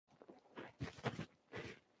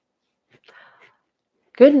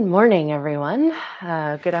Good morning, everyone.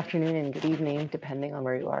 Good afternoon and good evening, depending on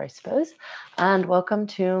where you are, I suppose. And welcome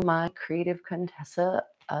to my Creative Contessa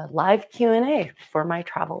live Q&A for my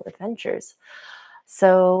travel adventures.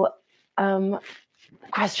 So, um,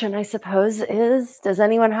 question, I suppose, is does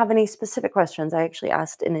anyone have any specific questions? I actually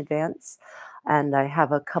asked in advance, and I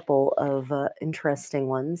have a couple of interesting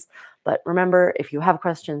ones. But remember, if you have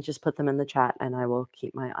questions, just put them in the chat and I will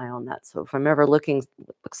keep my eye on that. So if I'm ever looking,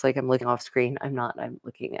 looks like I'm looking off screen, I'm not. I'm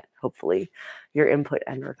looking at hopefully your input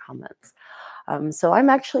and your comments. So I'm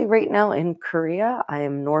actually right now in Korea. I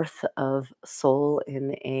am north of Seoul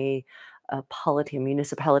in a polity, a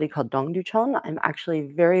municipality called Dongducheon. I'm actually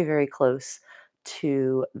very, very close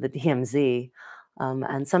to the DMZ.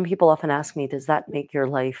 And some people often ask me, does that make your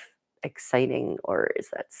life exciting, or is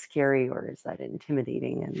that scary, or is that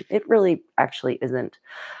intimidating? And it really actually isn't.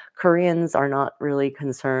 Koreans are not really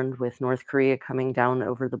concerned with North Korea coming down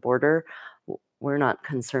over the border. We're not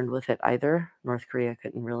concerned with it either. North Korea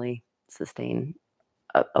couldn't really sustain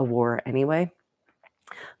a war anyway.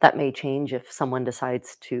 That may change if someone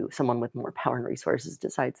with more power and resources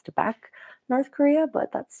decides to back North Korea,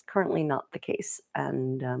 but that's currently not the case.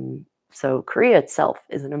 And so Korea itself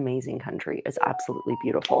is an amazing country. It's absolutely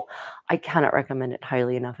beautiful. I cannot recommend it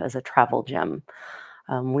highly enough as a travel gem.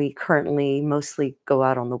 We currently mostly go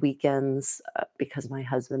out on the weekends because my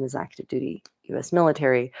husband is active duty US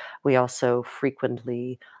military. We also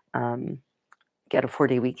frequently um, get a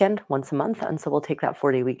 4-day weekend once a month. And so we'll take that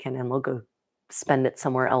 4-day weekend and we'll go spend it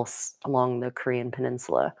somewhere else along the Korean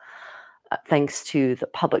peninsula. Thanks to the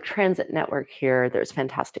public transit network here, there's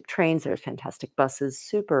fantastic trains, there's fantastic buses,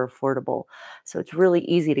 super affordable. So it's really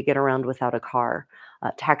easy to get around without a car.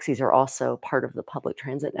 Taxis are also part of the public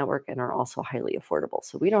transit network and are also highly affordable.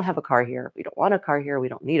 So we don't have a car here. We don't want a car here. We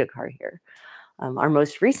don't need a car here. Our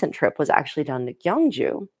most recent trip was actually down to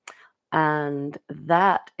Gyeongju, and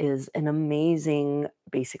that is an amazing,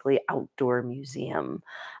 basically outdoor museum.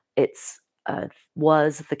 It's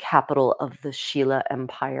was the capital of the Shilla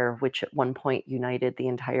Empire, which at one point united the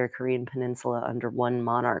entire Korean peninsula under one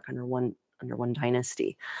monarch, under one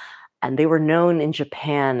dynasty. And they were known in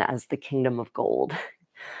Japan as the Kingdom of Gold.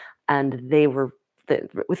 And they were,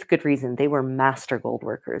 with good reason, they were master gold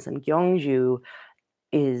workers. And Gyeongju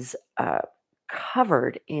is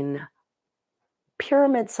covered in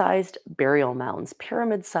pyramid-sized burial mounds,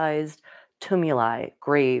 pyramid-sized tumuli,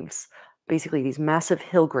 graves, basically these massive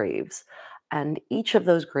hill graves. And each of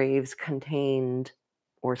those graves contained,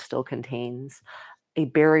 or still contains, a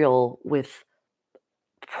burial with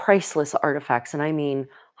priceless artifacts. And I mean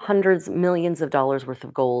hundreds, millions of dollars worth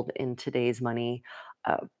of gold in today's money,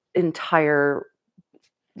 entire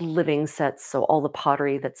living sets, so all the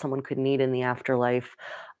pottery that someone could need in the afterlife,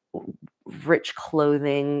 rich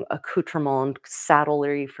clothing, accoutrement,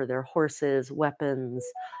 saddlery for their horses, weapons,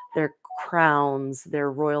 their crowns,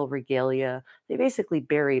 their royal regalia. They basically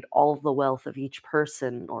buried all of the wealth of each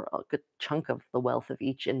person, or a good chunk of the wealth of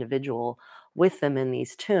each individual, with them in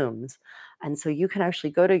these tombs. And so you can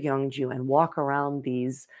actually go to Gyeongju and walk around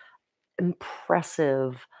these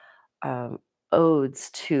impressive um,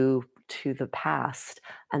 odes to the past.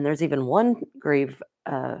 And there's even one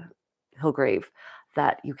hill grave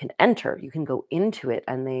that you can enter. You can go into it,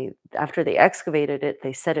 and they, after they excavated it,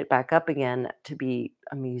 they set it back up again to be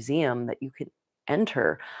a museum that you can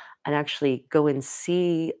enter and actually go and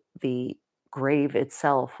see the grave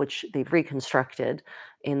itself, which they've reconstructed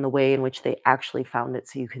in the way in which they actually found it,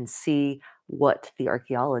 so you can see what the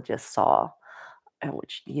archaeologists saw, and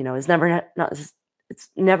which is never not it's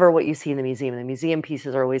never what you see in the museum. The museum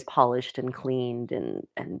pieces are always polished and cleaned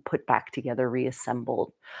and put back together,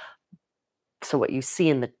 reassembled. So what you see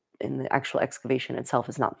in the actual excavation itself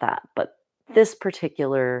is not that. But this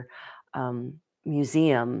particular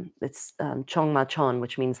museum, it's Chongmachon,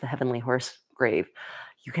 which means the heavenly horse grave.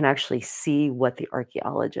 You can actually see what the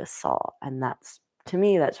archaeologists saw, and that's, to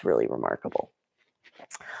me, that's really remarkable.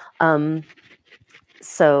 Um,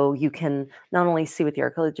 so you can not only see what the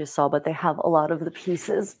archaeologists saw, but they have a lot of the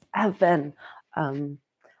pieces um,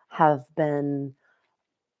 have been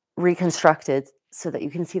reconstructed so that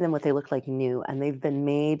you can see them what they look like new, and they've been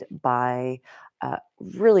made by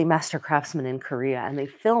really master craftsmen in Korea, and they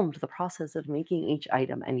filmed the process of making each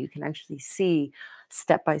item, and you can actually see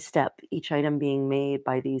step by step each item being made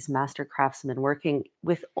by these master craftsmen working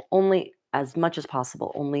with only, as much as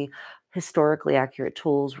possible, only historically accurate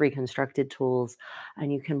tools, reconstructed tools.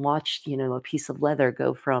 And you can watch, a piece of leather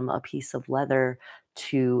go from a piece of leather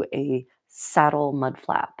to a saddle mud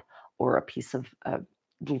flap, or a piece of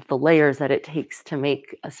the layers that it takes to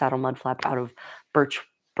make a saddle mud flap out of birch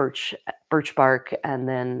birch bark, and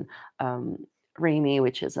then Rami,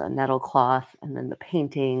 which is a nettle cloth, and then the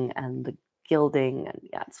painting and the gilding, and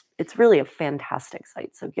yeah, it's really a fantastic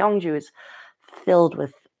site. So Gyeongju is filled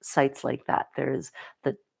with sites like that. There's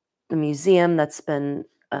the the museum that's been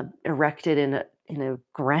erected in a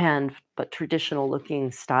grand but traditional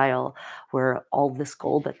looking style, where all this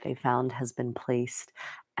gold that they found has been placed.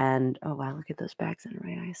 And oh wow, look at those bags under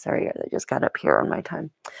my eyes. Sorry, they just got up here on my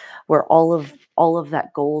time, where all of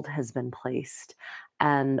that gold has been placed,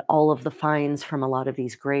 and all of the finds from a lot of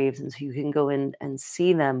these graves. And so you can go in and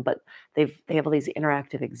see them, but they have all these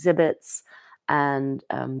interactive exhibits. And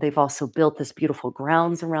they've also built this beautiful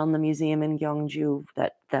grounds around the museum in Gyeongju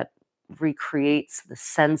that recreates the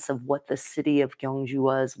sense of what the city of Gyeongju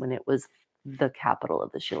was when it was the capital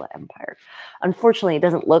of the Shilla Empire. Unfortunately, it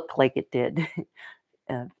doesn't look like it did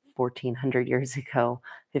 1400 years ago,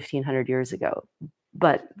 1500 years ago.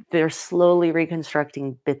 But they're slowly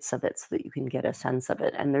reconstructing bits of it so that you can get a sense of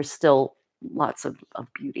it. And there's still lots of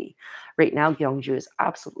beauty. Right now, Gyeongju is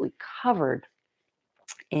absolutely covered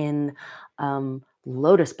in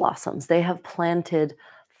lotus blossoms. They have planted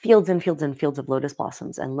fields and fields and fields of lotus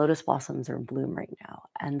blossoms, and lotus blossoms are in bloom right now.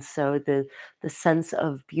 And so the sense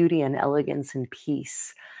of beauty and elegance and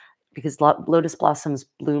peace, because lotus blossoms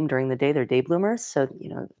bloom during the day, they're day bloomers. So,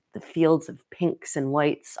 the fields of pinks and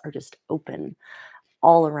whites are just open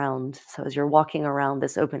all around. So as you're walking around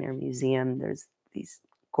this open air museum, there's these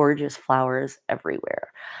gorgeous flowers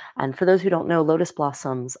everywhere. And for those who don't know, lotus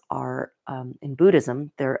blossoms are, in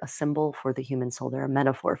Buddhism, they're a symbol for the human soul. They're a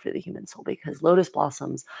metaphor for the human soul, because lotus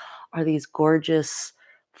blossoms are these gorgeous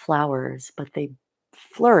flowers, but they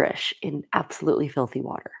flourish in absolutely filthy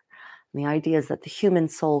water. And the idea is that the human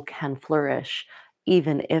soul can flourish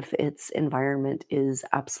even if its environment is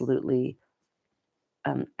absolutely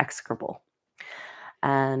execrable.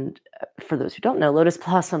 And for those who don't know, lotus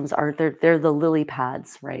blossoms are they're the lily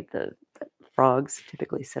pads, right? The frogs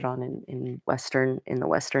typically sit on in the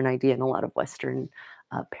Western idea and a lot of Western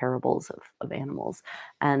parables of animals.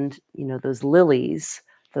 And those lilies,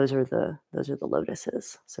 those are the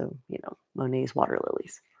lotuses. So Monet's water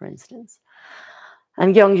lilies, for instance.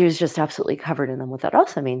 And Gyeongju is just absolutely covered in them. What that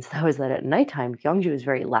also means, though, is that at nighttime, Gyeongju is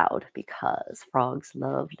very loud because frogs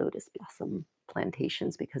love lotus blossom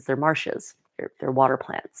plantations because they're marshes, they're water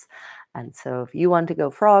plants. And so if you want to go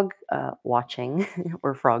frog watching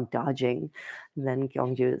or frog dodging, then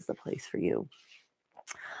Gyeongju is the place for you.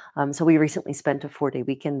 So we recently spent a 4-day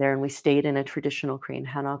weekend there, and we stayed in a traditional Korean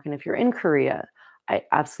hanok. And if you're in Korea, I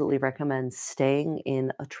absolutely recommend staying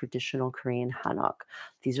in a traditional Korean hanok.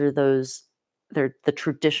 They're the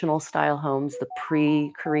traditional style homes, the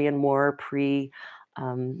pre-Korean War,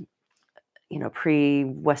 um,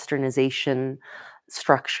 pre-Westernization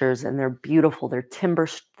structures, and they're beautiful. They're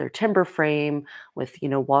timber frame with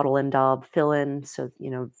wattle and daub fill in. So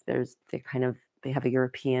they have a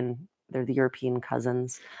European. They're the European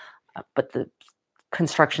cousins, but the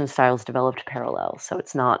construction styles developed parallel. So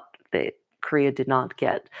it's not that Korea did not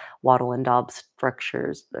get wattle and daub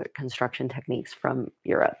structures, the construction techniques from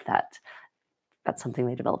Europe. That's something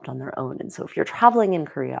they developed on their own. And so if you're traveling in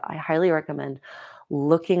Korea, I highly recommend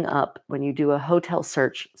looking up, when you do a hotel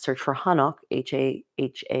search for Hanok,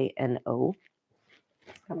 Hano.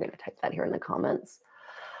 I'm going to type that here in the comments.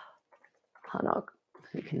 Hanok,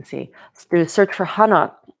 you can see. So search for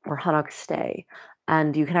Hanok or Hanok stay.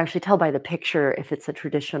 And you can actually tell by the picture if it's a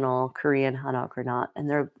traditional Korean Hanok or not. And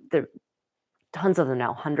there are tons of them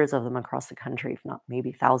now, hundreds of them across the country, if not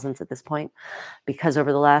maybe thousands at this point, because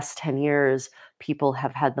over the last 10 years, people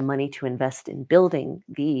have had the money to invest in building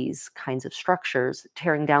these kinds of structures,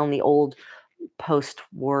 tearing down the old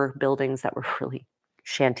post-war buildings that were really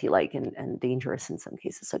shanty-like and dangerous in some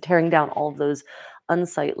cases. So tearing down all of those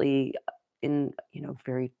unsightly,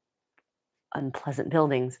 very unpleasant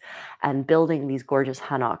buildings, and building these gorgeous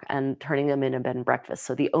hanok and turning them into bed and breakfast.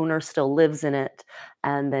 So the owner still lives in it,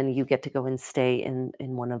 and then you get to go and stay in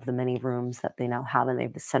one of the many rooms that they now have, and they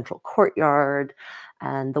have the central courtyard.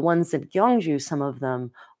 And the ones in Gyeongju, some of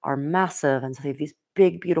them are massive, and so they have these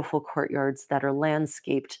big, beautiful courtyards that are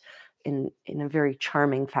landscaped in a very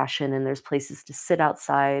charming fashion. And there's places to sit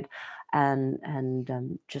outside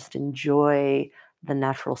and just enjoy the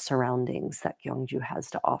natural surroundings that Gyeongju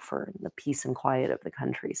has to offer, and the peace and quiet of the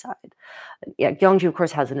countryside. Yeah, Gyeongju, of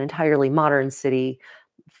course, has an entirely modern city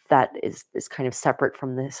that is kind of separate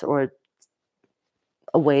from this, or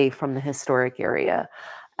away from the historic area.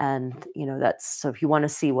 And that's, so if you want to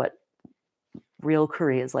see what real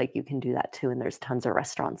Korea is like, you can do that too. And there's tons of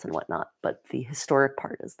restaurants and whatnot. But the historic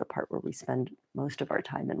part is the part where we spend most of our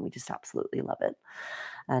time, and we just absolutely love it.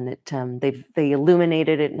 And they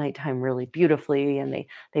illuminated it at nighttime really beautifully, and they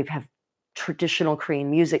have traditional Korean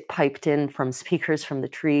music piped in from speakers from the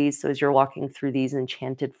trees. So as you're walking through these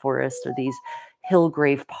enchanted forests or these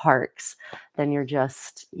hillgrave parks, then you're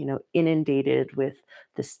just, inundated with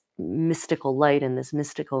this mystical light and this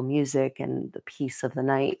mystical music and the peace of the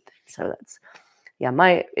night. So that's, yeah,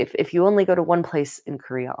 if you only go to one place in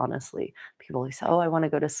Korea, honestly, people always say, "Oh, I want to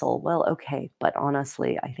go to Seoul." Well, okay, but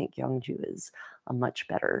honestly, I think Yeongju is a much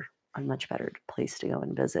better place to go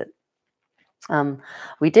and visit. Um,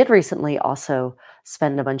 we did recently also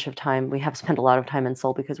spend a bunch of time. We have spent a lot of time in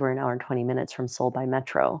Seoul because we're an hour and 20 minutes from Seoul by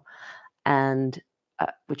metro, and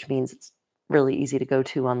which means it's really easy to go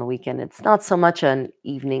to on the weekend. It's not so much an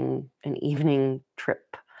evening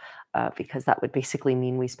trip because that would basically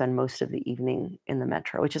mean we spend most of the evening in the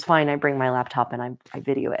metro, which is fine. I bring my laptop and I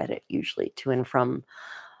video edit usually to and from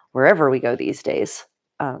wherever we go these days,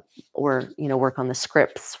 uh, or work on the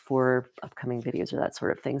scripts for upcoming videos or that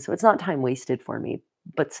sort of thing. So it's not time wasted for me,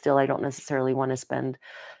 but still, I don't necessarily want to spend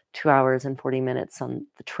 2 hours and 40 minutes on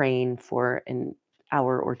the train for an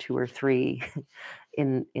hour or two or three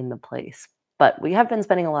in the place. But we have been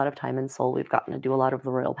spending a lot of time in Seoul. We've gotten to do a lot of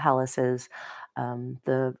the royal palaces.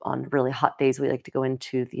 The On really hot days, we like to go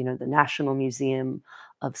into the National Museum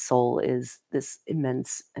of Seoul is this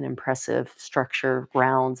immense and impressive structure,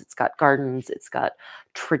 grounds. It's got gardens. It's got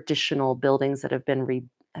traditional buildings that have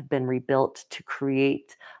been rebuilt to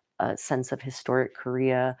create a sense of historic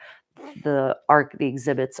Korea. The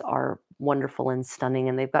exhibits are wonderful and stunning,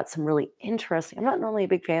 and they've got some really interesting. I'm not normally a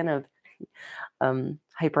big fan of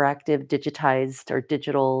hyperactive, digitized, or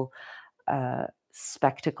digital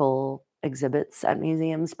spectacle exhibits at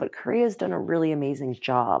museums, but Korea's done a really amazing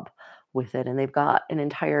job with it. And they've got an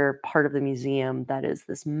entire part of the museum that is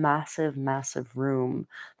this massive, massive room.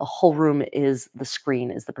 The whole room is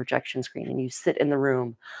the projection screen, and you sit in the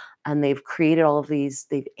room. And they've created all of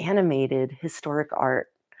they've animated historic art.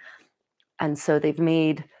 And so they've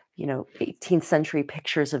made, 18th century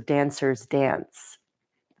pictures of dancers dance,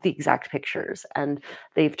 the exact pictures, and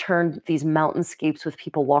they've turned these mountainscapes with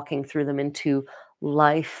people walking through them into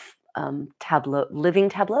living tableaux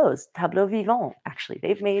vivants. Actually,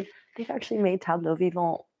 they've actually made tableaux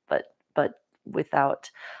vivants, but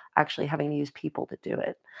without actually having to use people to do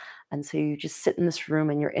it. And so you just sit in this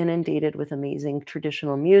room and you're inundated with amazing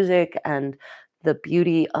traditional music and the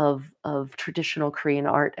beauty of traditional Korean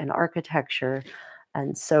art and architecture.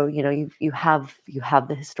 And so, you have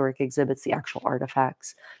the historic exhibits, the actual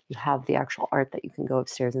artifacts, you have the actual art that you can go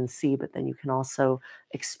upstairs and see, but then you can also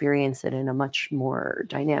experience it in a much more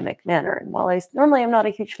dynamic manner. And while normally I'm not a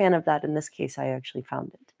huge fan of that, in this case, I actually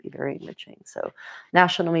found it to be very enriching. So,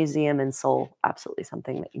 National Museum in Seoul, absolutely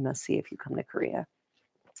something that you must see if you come to Korea.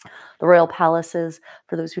 The royal palaces,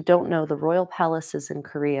 for those who don't know, the royal palaces in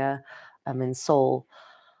Korea, in Seoul,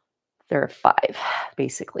 there are five,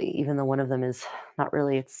 basically, even though one of them is not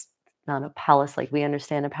really, it's not a palace like we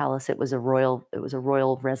understand a palace. It was a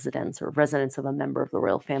royal residence or residence of a member of the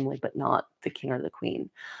royal family, but not the king or the queen.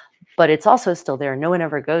 But it's also still there. No one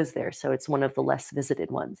ever goes there. So it's one of the less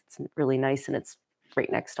visited ones. It's really nice and it's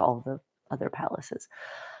right next to all the other palaces.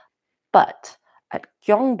 But at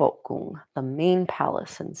Gyeongbokgung, the main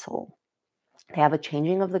palace in Seoul, they have a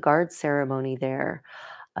changing of the guard ceremony there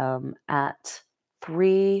at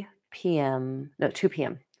 3 p.m. No, 2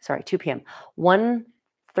 p.m. Sorry, 2 p.m.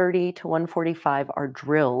 1:30 to 1:45 are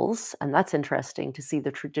drills, and that's interesting to see the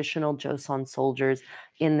traditional Joseon soldiers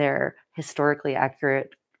in their historically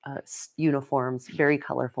accurate uniforms, very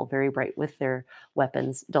colorful, very bright, with their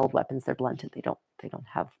weapons, dulled weapons. They're blunted. They don't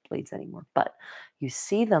have blades anymore, but you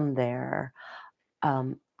see them there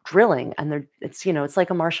drilling, and it's like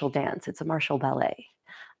a martial dance. It's a martial ballet.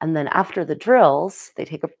 And then after the drills, they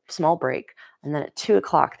take a small break. And then at 2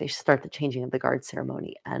 o'clock, they start the changing of the guard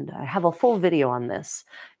ceremony. And I have a full video on this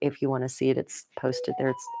if you want to see it. It's posted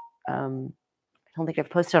there. I don't think I've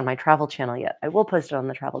posted on my travel channel yet. I will post it on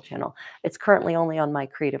the travel channel. It's currently only on my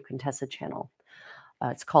Creative Contessa channel.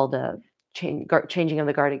 It's called Changing of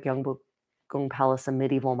the Guard at Gyeongbokgung Palace, a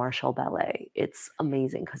medieval martial ballet. It's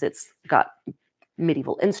amazing because it's got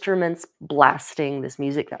medieval instruments blasting this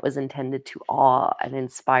music that was intended to awe and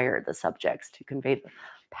inspire the subjects, to convey the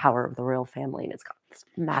power of the royal family. And it's got this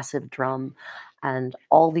massive drum and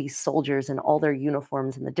all these soldiers in all their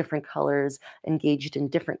uniforms and the different colors engaged in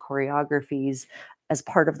different choreographies as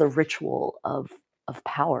part of the ritual of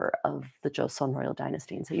power of the Joseon royal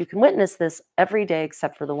dynasty. And so you can witness this every day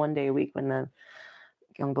except for the one day a week when the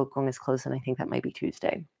Gyeongbokgung is closed, and I think that might be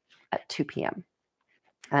Tuesday at 2 p.m.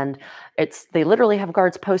 And they literally have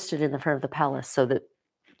guards posted in the front of the palace, so that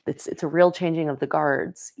it's a real changing of the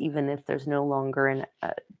guards, even if there's no longer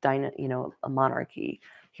a monarchy.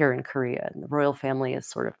 here in Korea. And the royal family is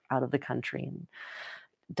sort of out of the country and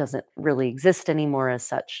doesn't really exist anymore as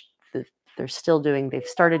such. They've started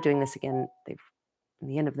doing this again. In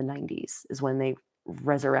the end of the 90s is when they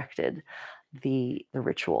resurrected the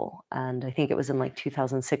ritual, and I think it was in like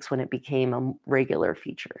 2006 when it became a regular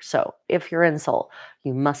feature. So if you're in Seoul,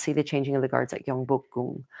 you must see the changing of the guards at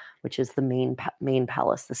Gyeongbokgung, which is the main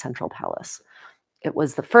palace, the central palace. It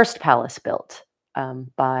was the first palace built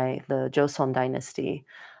by the Joseon dynasty,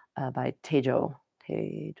 by Taejo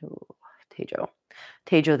Taejo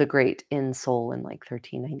the Great in Seoul in like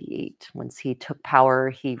 1398. Once he took power,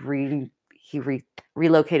 he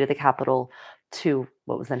relocated the capital to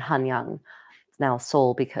what was then Hanyang, now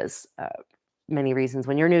Seoul, because many reasons.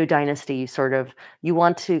 When you're a new dynasty, you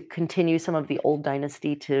want to continue some of the old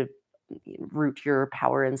dynasty to root your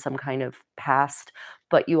power in some kind of past,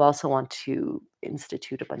 but you also want to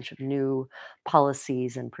institute a bunch of new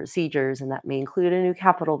policies and procedures, and that may include a new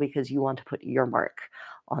capital because you want to put your mark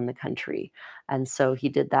on the country. And so he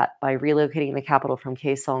did that by relocating the capital from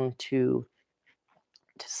Kaesong to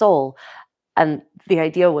Seoul. And the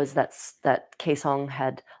idea was that Kaesong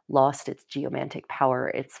had lost its geomantic power,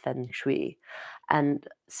 its feng shui. And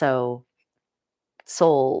so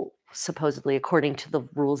Seoul, supposedly, according to the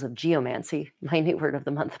rules of geomancy, my new word of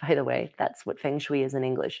the month, by the way, that's what feng shui is in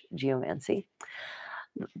English, geomancy.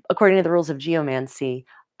 According to the rules of geomancy,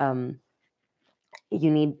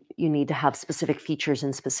 you need to have specific features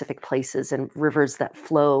in specific places and rivers that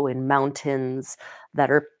flow and mountains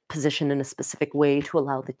that are positioned in a specific way to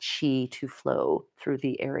allow the chi to flow through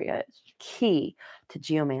the area. It's key to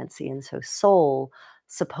geomancy. And so Seoul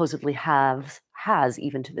supposedly has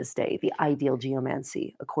even to this day the ideal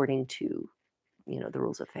geomancy according to the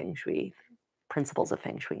rules of feng shui, principles of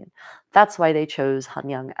feng shui. And that's why they chose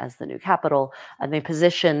Hanyang as the new capital, and they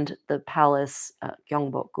positioned the palace,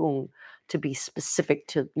 Gyeongbokgung, to be specific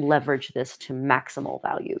to leverage this to maximal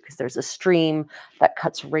value, because there's a stream that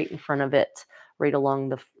cuts right in front of it, right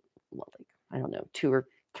along I don't know, 200 or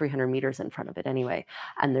 300 meters in front of it anyway.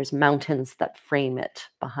 And there's mountains that frame it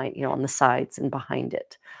behind, on the sides and behind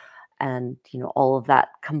it. And, all of that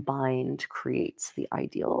combined creates the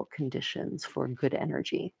ideal conditions for good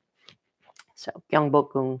energy. So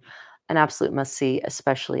Gyeongbokgung, an absolute must-see,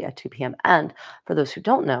 especially at 2 p.m. And for those who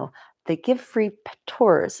don't know, they give free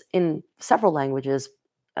tours in several languages,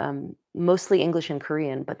 mostly English and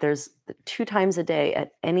Korean, but there's 2 times a day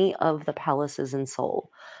at any of the palaces in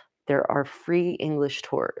Seoul. There are free English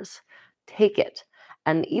tours. Take it.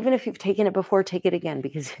 And even if you've taken it before, take it again,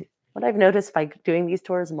 because what I've noticed by doing these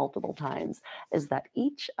tours multiple times is that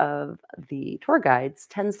each of the tour guides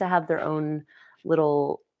tends to have their own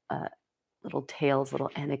little tales,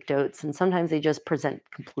 little anecdotes, and sometimes they just present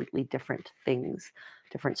completely different things,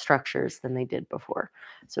 different structures than they did before.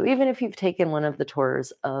 So even if you've taken one of the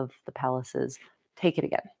tours of the palaces, take it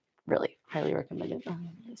again. Really, highly recommend it.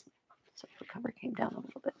 So the cover came down a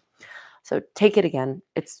little bit. So take it again.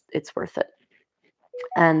 It's worth it.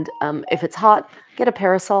 And if it's hot, get a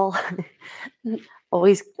parasol.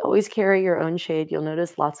 Always carry your own shade. You'll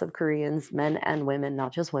notice lots of Koreans, men and women,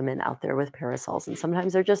 not just women, out there with parasols. And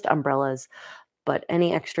sometimes they're just umbrellas. But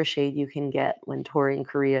any extra shade you can get when touring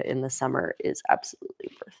Korea in the summer is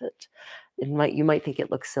absolutely worth it. You might think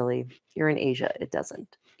it looks silly. You're in Asia. It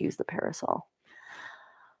doesn't. Use the parasol.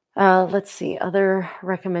 Let's see. Other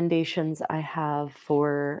recommendations I have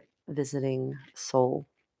for visiting Seoul.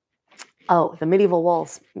 Oh, the medieval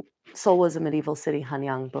walls. Seoul was a medieval city,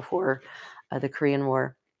 Hanyang, before the Korean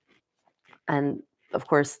War. And of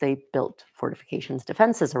course, they built fortifications,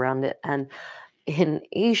 defenses around it. And in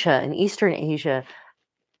Asia, in Eastern Asia,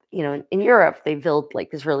 in Europe, they built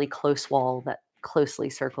like this really close wall that closely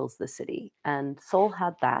circles the city. And Seoul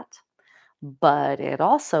had that. But it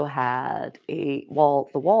also had a wall.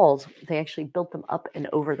 The walls, they actually built them up and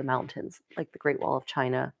over the mountains, like the Great Wall of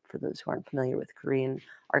China, for those who aren't familiar with Korean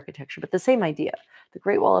architecture. But the same idea. The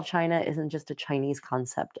Great Wall of China isn't just a Chinese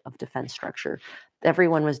concept of defense structure.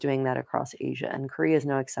 Everyone was doing that across Asia, and Korea is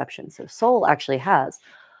no exception. So Seoul actually has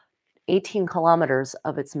 18 kilometers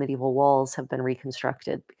of its medieval walls have been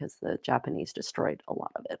reconstructed because the Japanese destroyed a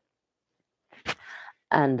lot of it.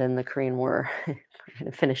 And then the Korean War kind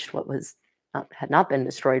of finished what had not been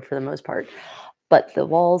destroyed for the most part. But the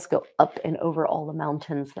walls go up and over all the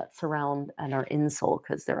mountains that surround and are in Seoul,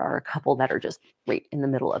 because there are a couple that are just right in the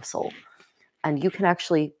middle of Seoul. And you can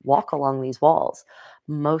actually walk along these walls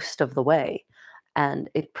most of the way. And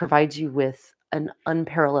it provides you with an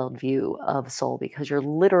unparalleled view of Seoul, because you're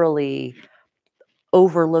literally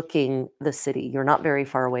overlooking the city. You're not very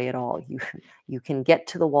far away at all. You can get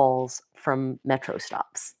to the walls from metro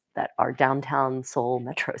stops. that are downtown Seoul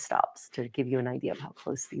metro stops to give you an idea of how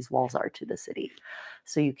close these walls are to the city.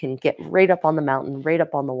 So you can get right up on the mountain, right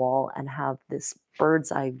up on the wall, and have this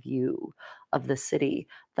bird's eye view of the city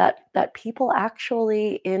that people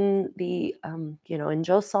actually in the in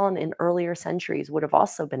Joseon in earlier centuries would have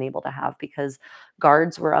also been able to have, because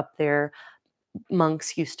guards were up there.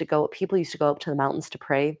 Monks used to go People used to go up to the mountains to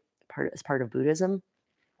pray, part of Buddhism.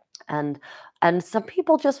 And and some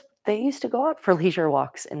people just, they used to go out for leisure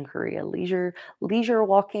walks in Korea. Leisure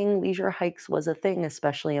walking, leisure hikes was a thing,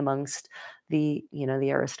 especially amongst the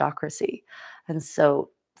aristocracy. And so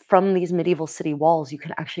from these medieval city walls, you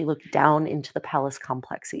can actually look down into the palace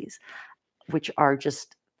complexes, which are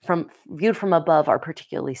just, from viewed from above, are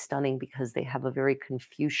particularly stunning because they have a very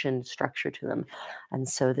Confucian structure to them. And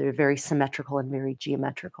so they're very symmetrical and very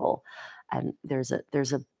geometrical. And there's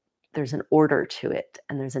an order to it,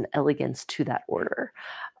 and there's an elegance to that order.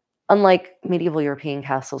 Unlike medieval European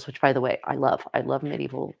castles, which, by the way, I love. I love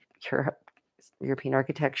medieval Europe, European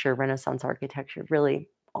architecture, Renaissance architecture, really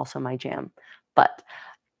also my jam. But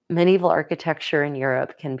medieval architecture in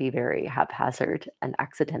Europe can be very haphazard and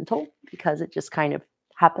accidental because it just kind of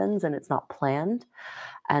happens and it's not planned.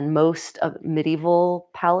 And most of medieval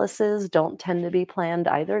palaces don't tend to be planned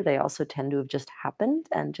either. They also tend to have just happened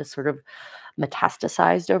and just sort of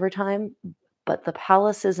metastasized over time. But the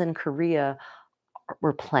palaces in Korea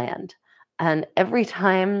were planned. And every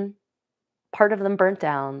time part of them burnt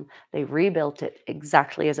down, they rebuilt it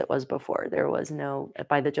exactly as it was before. There was no,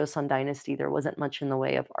 by the Joseon dynasty, there wasn't much in the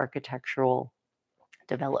way of architectural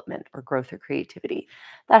development or growth or creativity.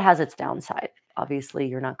 That has its downside. Obviously,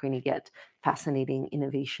 you're not going to get fascinating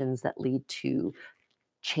innovations that lead to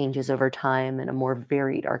changes over time and a more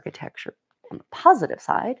varied architecture. On the positive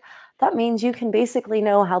side, that means you can basically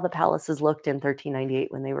know how the palaces looked in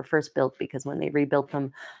 1398 when they were first built, because when they rebuilt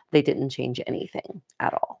them, they didn't change anything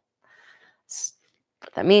at all.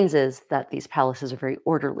 What that means is that these palaces are very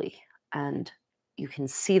orderly, and you can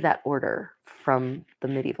see that order from the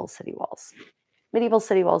medieval city walls. Medieval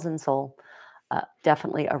city walls in Seoul,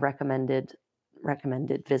 definitely a recommended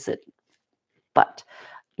visit. But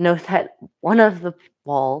note that one of the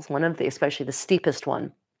walls, especially the steepest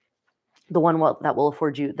one, the one that will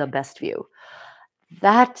afford you the best view,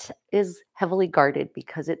 that is heavily guarded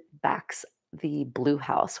because it backs the Blue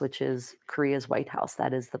House, which is Korea's White House.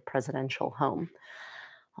 That is the presidential home.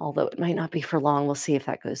 Although it might not be for long. We'll see if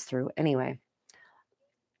that goes through. Anyway,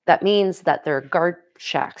 that means that there are guard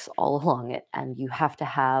shacks all along it, and you have to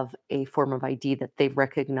have a form of ID that they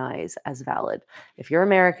recognize as valid. If you're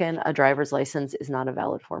American, a driver's license is not a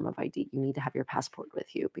valid form of ID. You need to have your passport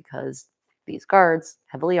with you, because these guards,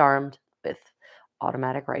 heavily armed with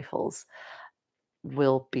automatic rifles,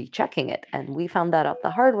 will be checking it. And we found that out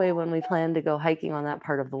the hard way when we planned to go hiking on that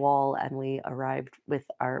part of the wall, and we arrived with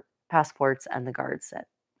our passports, and the guards said,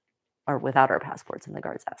 or without our passports, and the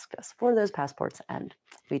guards asked us for those passports, and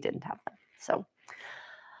we didn't have them. So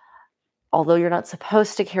although you're not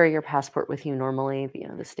supposed to carry your passport with you normally,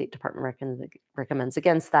 the State Department recommends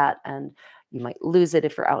against that, and you might lose it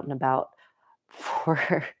if you're out and about.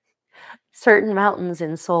 For certain mountains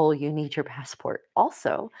in Seoul, you need your passport.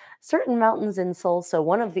 Also, certain mountains in Seoul, so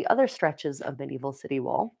one of the other stretches of medieval city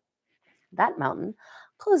wall, that mountain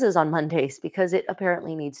closes on Mondays because it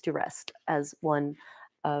apparently needs to rest, as one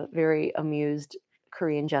very amused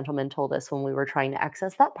Korean gentleman told us when we were trying to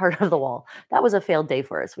access that part of the wall. That was a failed day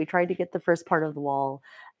for us. We tried to get the first part of the wall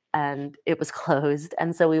and it was closed.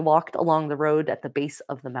 And so we walked along the road at the base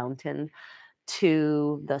of the mountain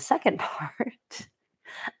to the second part.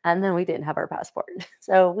 And then we didn't have our passport.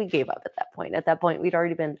 So we gave up at that point. At that point, we'd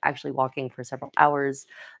already been actually walking for several hours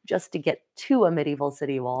just to get to a medieval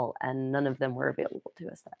city wall, and none of them were available to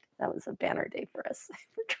us. That was a banner day for us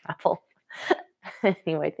for travel.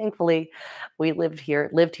 Anyway, thankfully, we lived here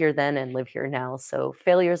then and live here now. So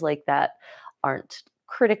failures like that aren't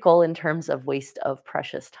critical in terms of waste of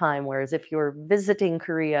precious time. Whereas if you're visiting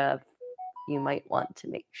Korea, you might want to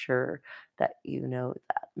make sure that you know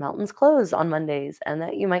that mountains close on Mondays and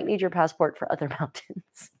that you might need your passport for other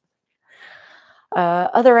mountains.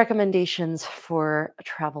 Other recommendations for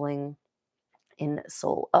traveling in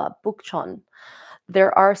Seoul, Bukchon.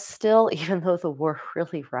 There are still, even though the war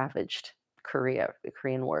really ravaged Korea, the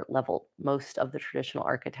Korean War leveled most of the traditional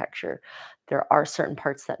architecture, there are certain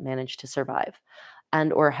parts that managed to survive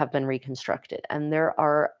and or have been reconstructed. And there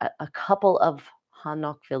are a couple of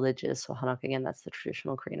Hanok villages. So Hanok, again, that's the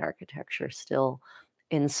traditional Korean architecture still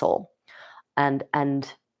in Seoul. And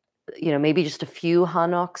maybe just a few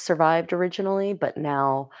Hanok survived originally, but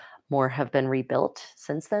now more have been rebuilt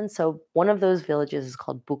since then. So one of those villages is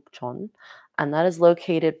called Bukchon, and that is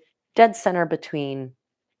located dead center between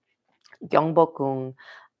Gyeongbokgung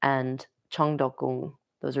and Cheongdeokgung.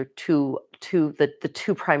 Those are the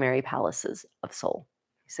two primary palaces of Seoul,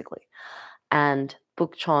 basically. And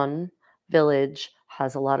Bukchon village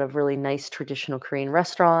has a lot of really nice traditional Korean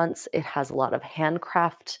restaurants. It has a lot of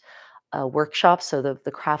handcraft workshops. So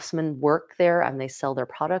the craftsmen work there and they sell their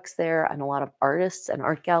products there, and a lot of artists and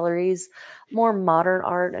art galleries, more modern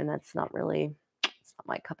art. And that's not really, it's not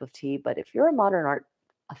my cup of tea. But if you're a modern art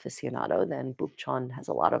aficionado, then Bukchon has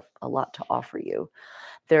a lot to offer you.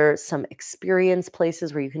 There's some experience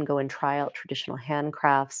places where you can go and try out traditional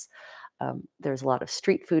handcrafts. There's a lot of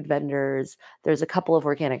street food vendors. There's a couple of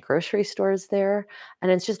organic grocery stores there.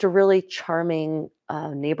 And it's just a really charming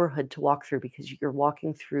neighborhood to walk through because you're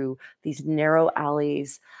walking through these narrow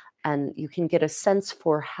alleys and you can get a sense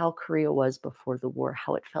for how Korea was before the war,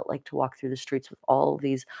 how it felt like to walk through the streets with all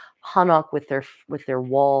these hanok with their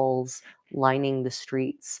walls lining the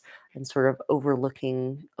streets and sort of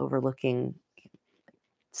overlooking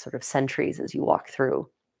sort of centuries as you walk through.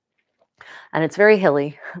 And it's very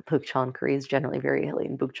hilly. Bukchon, Korea is generally very hilly,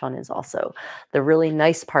 and Bukchon is also. The really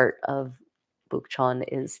nice part of Bukchon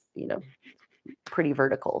is, pretty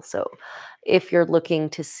vertical. So if you're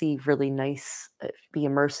looking to see really nice, be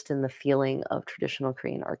immersed in the feeling of traditional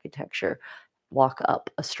Korean architecture, walk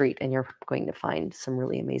up a street and you're going to find some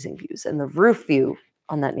really amazing views. And the roof view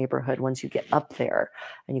on that neighborhood, once you get up there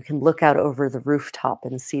and you can look out over the rooftop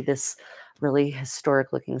and see this really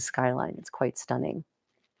historic looking skyline, it's quite stunning.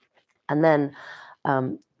 And then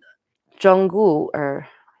um, Jonggu, or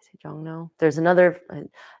I say Jongno, there's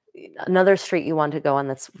another street you want to go on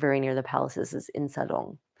that's very near the palaces is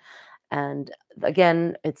Insadong. And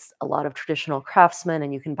again, it's a lot of traditional craftsmen,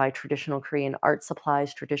 and you can buy traditional Korean art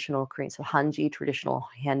supplies, traditional Korean, so hanji, traditional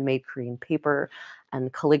handmade Korean paper,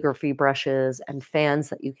 and calligraphy brushes and fans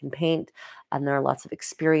that you can paint. And there are lots of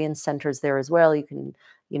experience centers there as well. You can,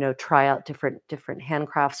 try out different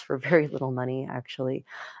handcrafts for very little money, actually.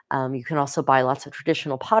 You can also buy lots of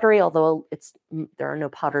traditional pottery, although there are no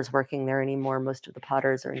potters working there anymore. Most of the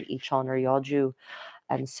potters are in Icheon or Yeoju,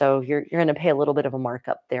 and so you're going to pay a little bit of a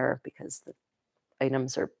markup there because the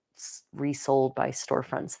items are resold by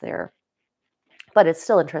storefronts there. But it's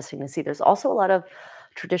still interesting to see. There's also a lot of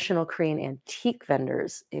traditional Korean antique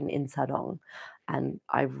vendors in Insadong, and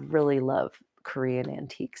I really love Korean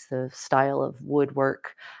antiques. The style of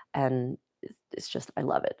woodwork, and it's just I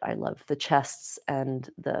love it. I love the chests and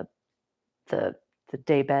the the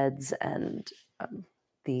day beds and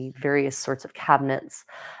the various sorts of cabinets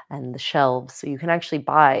and the shelves. So you can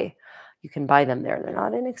buy them there. They're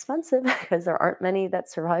not inexpensive because there aren't many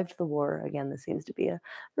that survived the war. Again, this seems to be a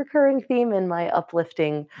recurring theme in my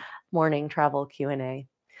uplifting morning travel Q&A.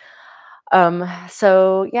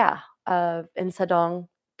 So yeah, in Sadong,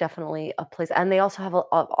 definitely a place, and they also have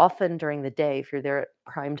often during the day, if you're there at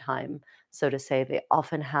prime time, so to say, they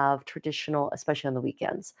often have traditional, especially on the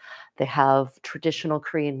weekends, they have traditional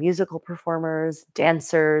Korean musical performers,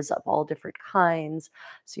 dancers of all different kinds,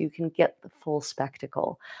 so you can get the full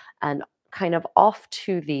spectacle. And kind of off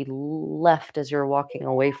to the left as you're walking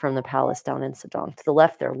away from the palace down in Sadong, to the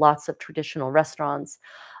left, there are lots of traditional restaurants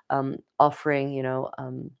offering,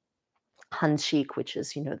 hanshik, which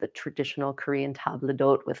is, the traditional Korean table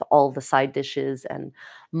d'hote with all the side dishes and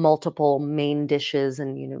multiple main dishes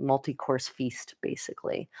and, multi-course feast,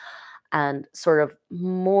 basically. And sort of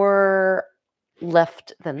more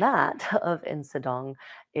left than that of Insadong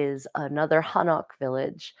is another Hanok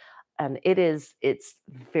village. And it's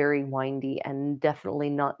very windy and definitely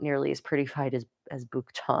not nearly as prettified as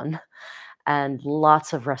Bukchon, and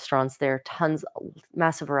lots of restaurants there,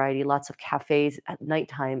 massive variety, lots of cafes. At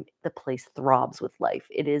nighttime, the place throbs with life.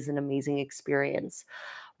 It is an amazing experience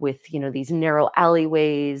with, these narrow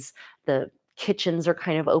alleyways. The kitchens are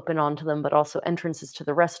kind of open onto them, but also entrances to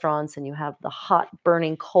the restaurants, and you have the hot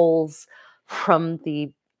burning coals from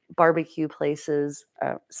the barbecue places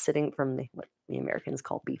sitting from what the Americans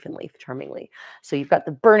call beef and leaf, charmingly. So you've got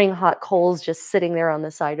the burning hot coals just sitting there on the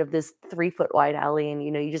side of this 3 foot wide alley, and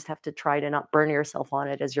you just have to try to not burn yourself on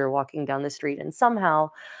it as you're walking down the street. And somehow,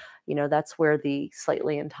 that's where the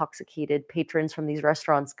slightly intoxicated patrons from these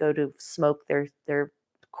restaurants go to smoke their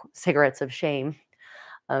cigarettes of shame.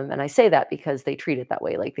 And I say that because they treat it that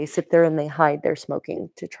way. Like they sit there and they hide their smoking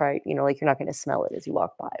to try, like you're not going to smell it as you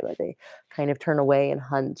walk by, but they kind of turn away and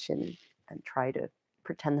hunch and try to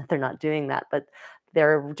pretend that they're not doing that. But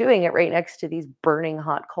they're doing it right next to these burning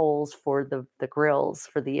hot coals for the grills,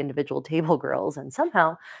 for the individual table grills. And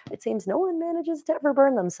somehow it seems no one manages to ever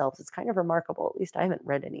burn themselves. It's kind of remarkable. At least I haven't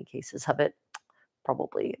read any cases of it.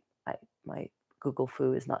 Probably my Google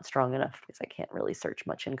Fu is not strong enough because I can't really search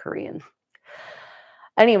much in Korean.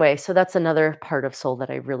 Anyway, so that's another part of Seoul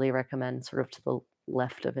that I really recommend, sort of to the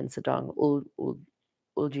left of Insadong,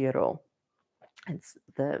 Uljiro. It's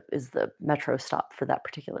the is the metro stop for that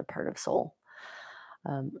particular part of Seoul.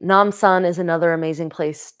 Namsan is another amazing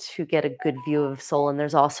place to get a good view of Seoul, and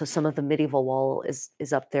there's also some of the medieval wall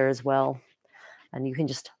is up there as well. And you can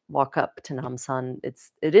just walk up to Namsan.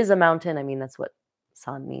 It is a mountain. I mean, that's what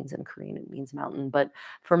san means in Korean. It means mountain. But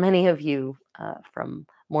for many of you from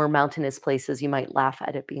more mountainous places, you might laugh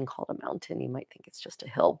at it being called a mountain. You might think it's just a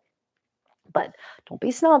hill. But don't be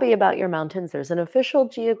snobby about your mountains. There's an official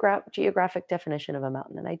geographic definition of a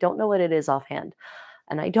mountain, and I don't know what it is offhand.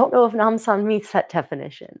 And I don't know if Namsan meets that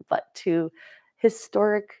definition, but to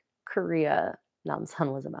historic Korea,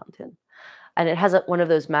 Namsan was a mountain. And it has one of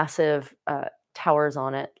those massive towers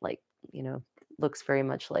on it, like, you know, looks very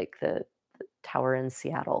much like the tower in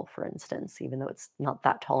Seattle, for instance, even though it's not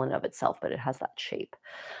that tall in and of itself, but it has that shape.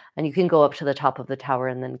 And you can go up to the top of the tower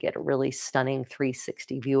and then get a really stunning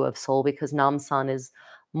 360 view of Seoul because Namsan is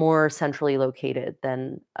more centrally located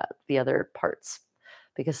than the other parts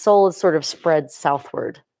because Seoul is sort of spread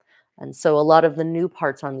southward. And so a lot of the new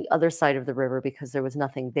parts on the other side of the river, because there was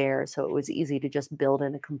nothing there, so it was easy to just build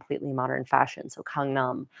in a completely modern fashion. So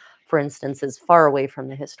Gangnam, for instance, is far away from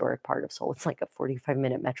the historic part of Seoul. It's like a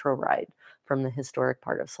 45-minute metro ride from the historic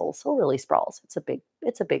part of Seoul. Seoul really sprawls. It's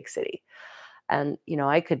a big city. And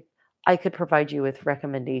I could provide you with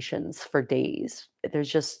recommendations for days.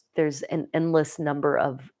 There's an endless number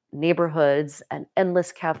of neighborhoods and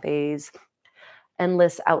endless cafes,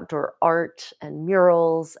 endless outdoor art and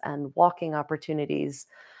murals and walking opportunities.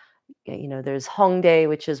 There's Hongdae,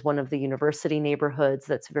 which is one of the university neighborhoods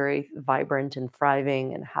that's very vibrant and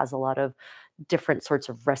thriving and has a lot of different sorts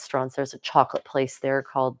of restaurants. There's a chocolate place there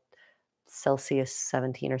called Celsius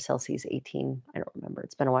 17 or Celsius 18. I don't remember.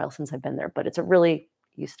 It's been a while since I've been there, but it's a really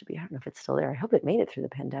used to be. I don't know if it's still there. I hope it made it through the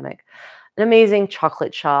pandemic. An amazing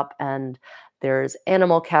chocolate shop, and there's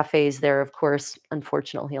animal cafes there. Of course,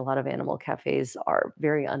 unfortunately, a lot of animal cafes are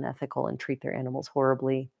very unethical and treat their animals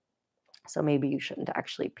horribly. So maybe you shouldn't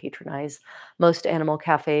actually patronize most animal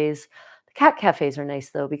cafes. The cat cafes are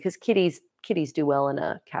nice though because kitties do well in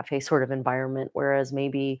a cafe sort of environment, whereas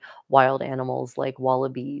maybe wild animals like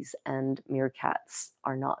wallabies and meerkats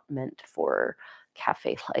are not meant for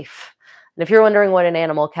cafe life. And if you're wondering what an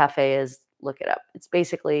animal cafe is, look it up. It's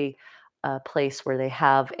basically a place where they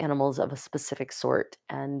have animals of a specific sort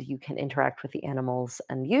and you can interact with the animals.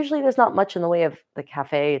 And usually there's not much in the way of the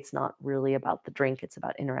cafe. It's not really about the drink, it's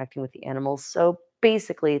about interacting with the animals. So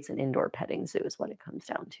basically, it's an indoor petting zoo, is what it comes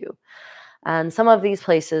down to. And some of these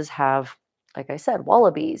places have, like I said,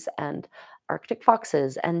 wallabies and Arctic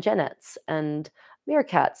foxes and genets and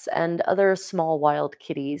meerkats and other small wild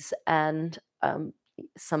kitties. And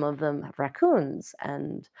some of them have raccoons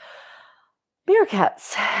and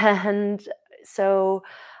meerkats. And so,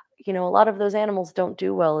 a lot of those animals don't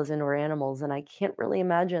do well as indoor animals. And I can't really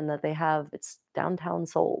imagine that it's downtown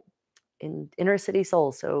Seoul, in inner city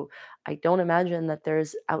Seoul. So I don't imagine that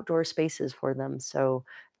there's outdoor spaces for them. So,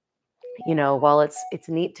 while it's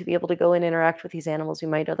neat to be able to go and interact with these animals you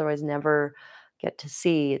might otherwise never get to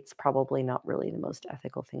see, it's probably not really the most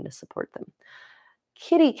ethical thing to support them.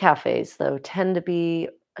 Kitty cafes, though, tend to be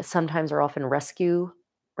sometimes are often rescue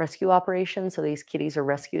operations. So these kitties are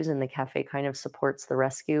rescues, and the cafe kind of supports the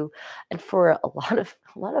rescue. And for a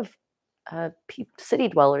lot of city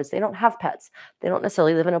dwellers, they don't have pets. They don't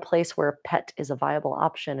necessarily live in a place where a pet is a viable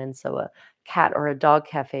option, and so a cat or a dog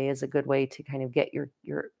cafe is a good way to kind of get your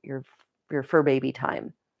fur baby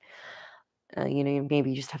time. Maybe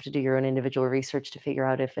you just have to do your own individual research to figure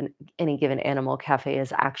out if any given animal cafe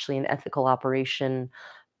is actually an ethical operation,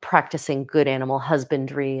 practicing good animal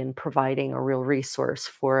husbandry and providing a real resource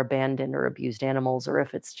for abandoned or abused animals, or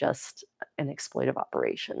if it's just an exploitive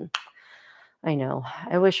operation. I know.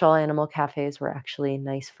 I wish all animal cafes were actually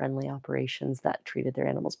nice, friendly operations that treated their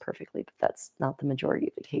animals perfectly, but that's not the majority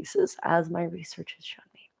of the cases, as my research has shown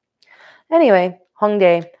me. Anyway,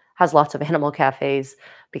 Hongdae has lots of animal cafes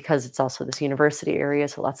because it's also this university area,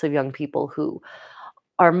 so lots of young people who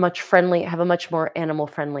have a much more animal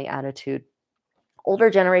friendly attitude.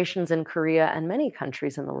 Older generations in Korea and many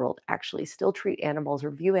countries in the world actually still treat animals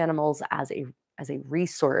or view animals as a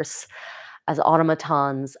resource, as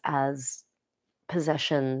automatons, as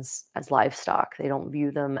possessions, as livestock. They don't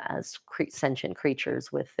view them as sentient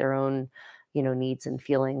creatures with their own, needs and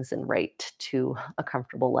feelings and right to a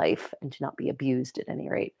comfortable life and to not be abused at any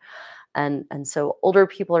rate. And so older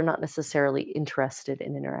people are not necessarily interested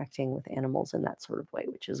in interacting with animals in that sort of way,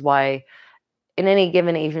 which is why In any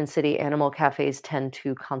given Asian city, animal cafes tend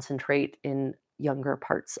to concentrate in younger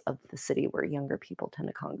parts of the city where younger people tend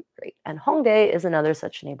to congregate. And Hongdae is another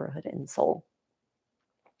such neighborhood in Seoul.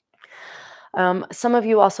 Some of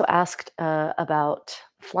you also asked about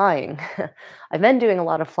flying. I've been doing a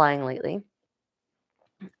lot of flying lately.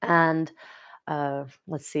 And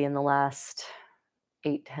let's see, in the last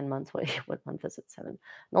 8, 10 months, what month is it? 7. In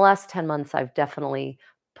the last 10 months, I've definitely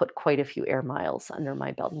put quite a few air miles under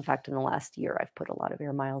my belt. In fact, in the last year, I've put a lot of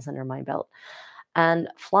air miles under my belt. And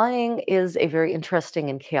flying is a very interesting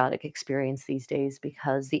and chaotic experience these days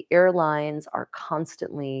because the airlines are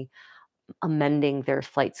constantly amending their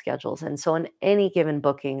flight schedules. And so on any given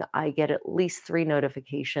booking, I get at least 3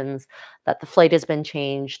 notifications that the flight has been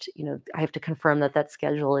changed. I have to confirm that that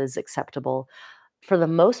schedule is acceptable. For the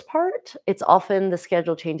most part, it's often the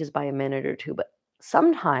schedule changes by a minute or 2, but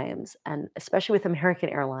sometimes, and especially with American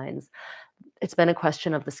Airlines, it's been a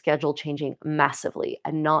question of the schedule changing massively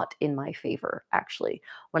and not in my favor, actually.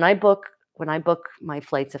 When I book my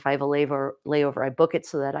flights, if I have a layover, I book it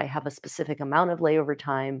so that I have a specific amount of layover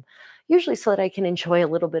time, usually so that I can enjoy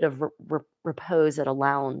a little bit of repose at a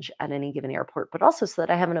lounge at any given airport, but also so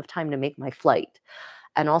that I have enough time to make my flight.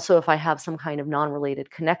 And also, if I have some kind of non-related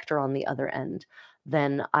connector on the other end,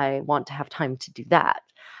 then I want to have time to do that.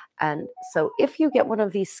 And so if you get one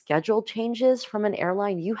of these schedule changes from an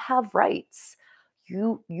airline, you have rights.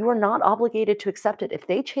 You are not obligated to accept it. If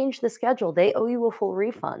they change the schedule, they owe you a full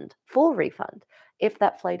refund, if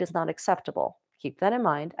that flight is not acceptable. Keep that in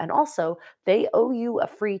mind. And also, they owe you a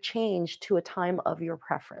free change to a time of your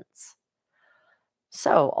preference.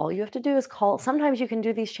 So all you have to do is call. Sometimes you can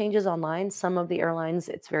do these changes online. Some of the airlines,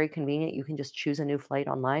 it's very convenient. You can just choose a new flight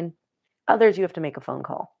online. Others, you have to make a phone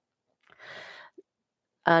call.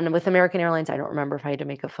 And with American Airlines, I don't remember if I had to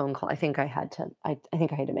make a phone call. I think I had to. I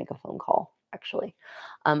think I had to make a phone call actually,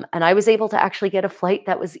 and I was able to actually get a flight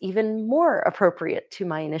that was even more appropriate to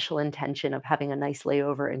my initial intention of having a nice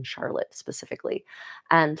layover in Charlotte specifically,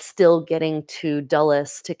 and still getting to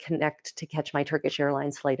Dulles to connect to catch my Turkish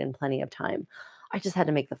Airlines flight in plenty of time. I just had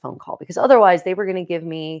to make the phone call because otherwise they were going to give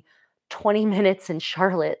me 20 minutes in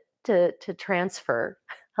Charlotte to transfer.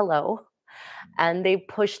 Hello. And they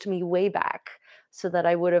pushed me way back so that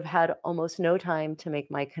I would have had almost no time to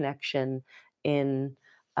make my connection in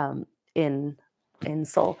um, in in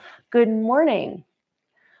Seoul. Good morning.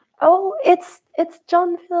 Oh, it's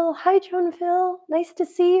John Phil. Hi, John Phil. Nice to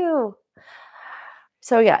see you.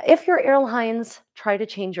 So yeah, if your airlines try to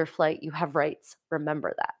change your flight, you have rights.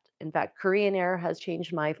 Remember that. In fact, Korean Air has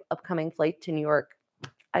changed my upcoming flight to New York.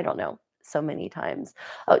 I don't know, so many times.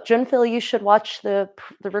 Oh, Junfil, you should watch the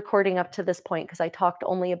recording up to this point because I talked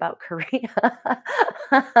only about Korea.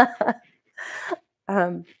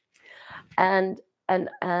 um, and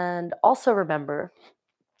and also remember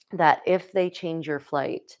that if they change your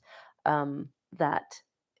flight, that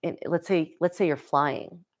let's say you're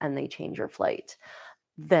flying and they change your flight,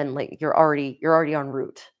 then like you're already en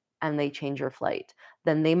route and they change your flight,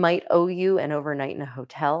 then they might owe you an overnight in a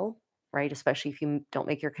hotel, right? Especially if you don't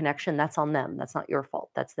make your connection, that's on them. That's not your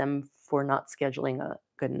fault. That's them for not scheduling a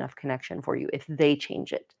good enough connection for you if they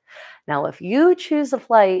change it. Now, if you choose a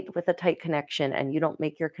flight with a tight connection and you don't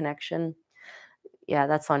make your connection, yeah,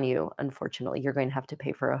 that's on you. Unfortunately, you're going to have to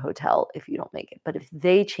pay for a hotel if you don't make it. But if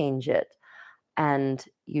they change it and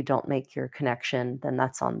you don't make your connection, then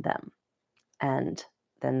that's on them. And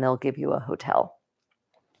then they'll give you a hotel.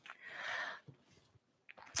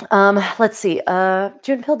 Let's see.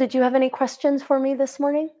 Junpil, did you have any questions for me this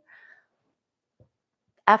morning?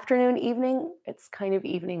 Afternoon, evening? It's kind of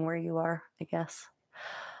evening where you are, I guess.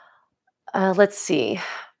 Let's see.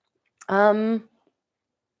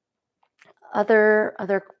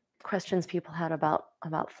 Other questions people had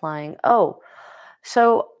about flying. Oh,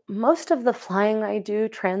 so most of the flying I do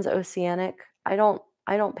transoceanic, I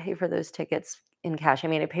don't pay for those tickets in cash. I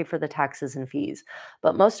mean, I pay for the taxes and fees,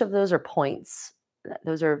 but most of those are points.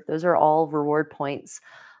 Those are all reward points.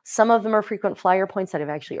 Some of them are frequent flyer points that I've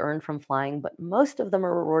actually earned from flying, but most of them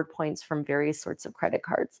are reward points from various sorts of credit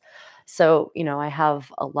cards. So, I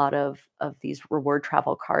have a lot of these reward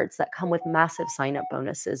travel cards that come with massive sign up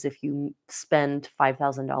bonuses if you spend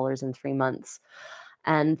 $5,000 in 3 months.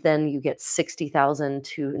 And then you get 60,000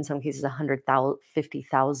 to, in some cases,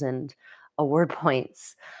 150,000 award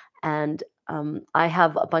points. And I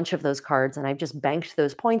have a bunch of those cards, and I've just banked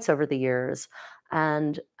those points over the years.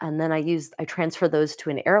 And then I transfer those to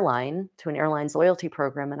an airline's loyalty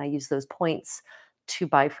program, and I use those points to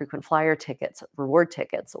buy frequent flyer tickets, reward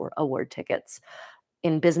tickets, or award tickets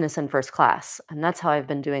in business and first class. And that's how I've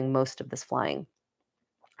been doing most of this flying.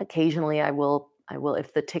 Occasionally, I will I will,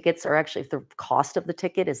 if the tickets are actually, if the cost of the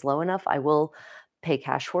ticket is low enough, I will pay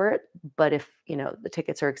cash for it. But if, the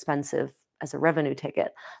tickets are expensive as a revenue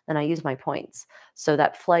ticket, then I use my points. So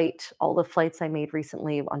that flight, all the flights I made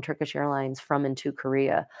recently on Turkish Airlines from and to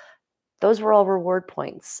Korea, those were all reward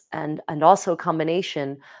points. And also a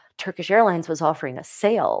combination, Turkish Airlines was offering a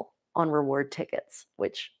sale on reward tickets,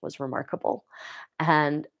 which was remarkable.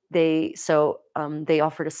 And they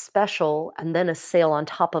offered a special and then a sale on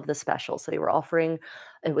top of the special. So they were offering,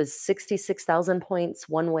 it was 66,000 points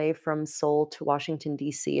one way from Seoul to Washington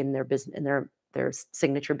D.C. in their business, in their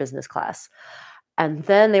signature business class. And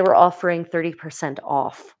then they were offering 30%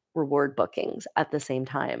 off reward bookings at the same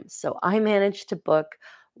time. So I managed to book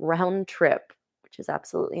round trip, which is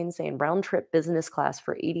absolutely insane, round trip business class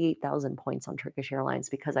for 88,000 points on Turkish Airlines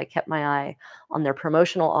because I kept my eye on their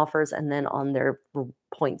promotional offers and then on their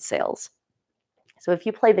point sales. So if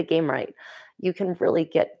you play the game right, you can really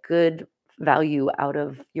get good value out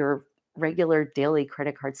of your regular daily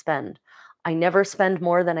credit card spend. I never spend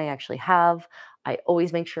more than I actually have. I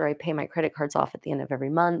always make sure I pay my credit cards off at the end of every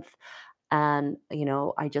month. And,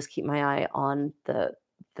 I just keep my eye on the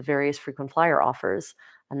various frequent flyer offers.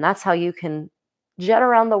 And that's how you can jet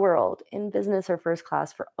around the world in business or first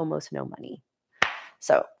class for almost no money.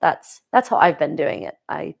 So that's how I've been doing it.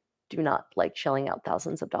 I do not like shelling out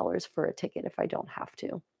thousands of dollars for a ticket if I don't have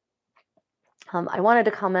to. I wanted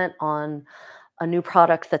to comment on a new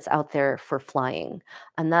product that's out there for flying,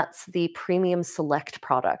 and that's the Premium Select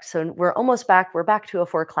product. So we're almost back. We're back to a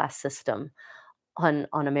four-class system on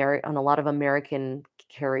a lot of American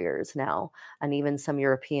carriers now, and even some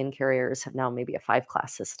European carriers have now maybe a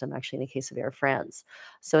five-class system, actually, in the case of Air France.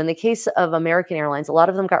 So in the case of American Airlines, a lot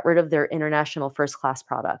of them got rid of their international first-class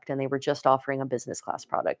product, and they were just offering a business class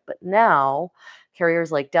product. But now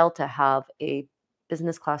carriers like Delta have a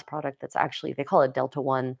business class product that's actually, they call it Delta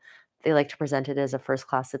One. They like to present it as a first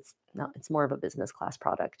class. It's not, it's more of a business class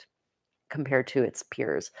product compared to its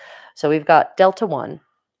peers. So we've got Delta One,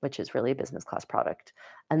 which is really a business class product.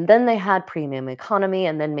 And then they had premium economy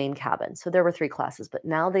and then main cabin. So there were three classes, but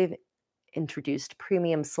now they've introduced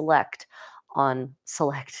premium select on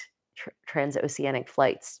select transoceanic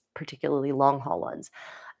flights, particularly long haul ones.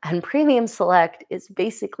 And premium select is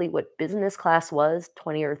basically what business class was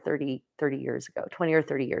 20 or 30 years ago, 20 or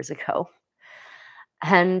 30 years ago.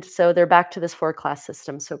 And so they're back to this four class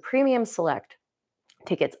system. So premium select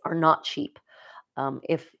tickets are not cheap.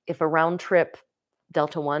 If a round trip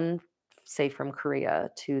Delta One, say from Korea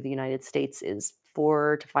to the United States, is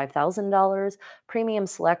 $4,000 to $5,000, Premium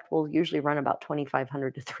Select will usually run about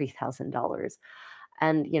 $2,500 to $3,000.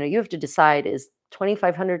 And you have to decide, is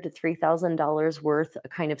 $2,500 to $3,000 worth a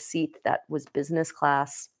kind of seat that was business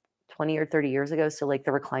class 20 or 30 years ago? So like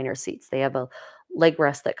the recliner seats, they have a leg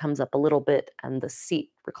rest that comes up a little bit and the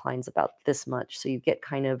seat reclines about this much. So you get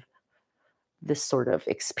kind of this sort of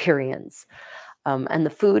experience. And the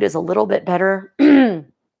food is a little bit better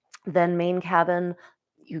than main cabin.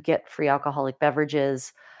 You get free alcoholic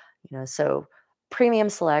beverages, so premium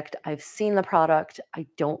select. I've seen the product.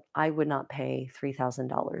 I would not pay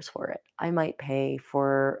 $3,000 for it. I might pay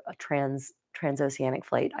for a transoceanic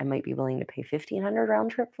flight. I might be willing to pay $1,500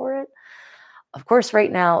 round trip for it. Of course,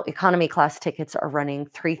 right now, economy class tickets are running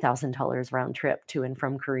 $3,000 round trip to and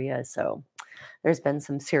from Korea. So there's been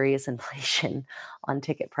some serious inflation on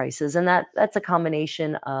ticket prices, and that's a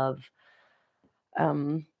combination of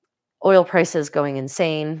oil prices going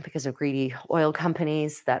insane because of greedy oil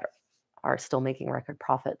companies that are still making record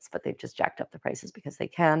profits, but they've just jacked up the prices because they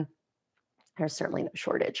can. There's certainly no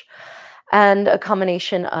shortage. And a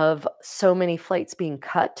combination of so many flights being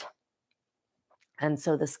cut. And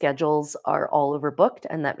so the schedules are all overbooked,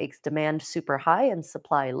 and that makes demand super high and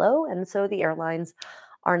supply low. And so the airlines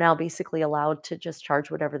are now basically allowed to just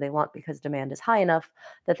charge whatever they want because demand is high enough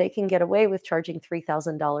that they can get away with charging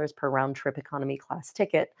 $3,000 per round trip economy class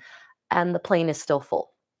ticket, and the plane is still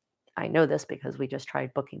full. I know this because we just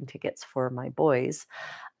tried booking tickets for my boys.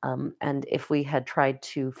 And if we had tried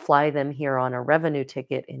to fly them here on a revenue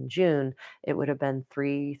ticket in June, it would have been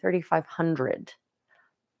 $3,500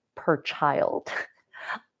 per child,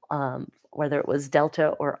 whether it was Delta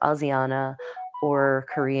or Asiana or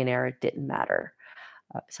Korean Air, it didn't matter.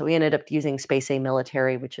 So we ended up using Space A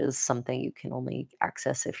Military, which is something you can only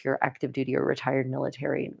access if you're active duty or retired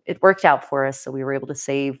military. It worked out for us, so we were able to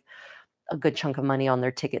save a good chunk of money on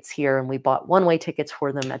their tickets here, and we bought one-way tickets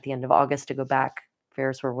for them at the end of August to go back.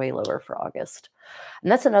 Fares were way lower for August.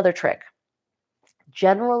 And that's another trick.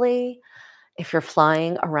 Generally, if you're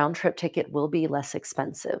flying, a round-trip ticket will be less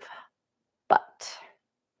expensive. But,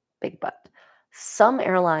 big but, some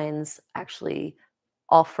airlines actually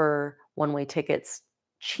offer one-way tickets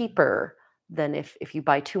cheaper than if you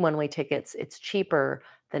buy two one-way tickets, it's cheaper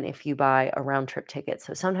than if you buy a round trip ticket.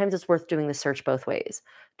 So sometimes it's worth doing the search both ways,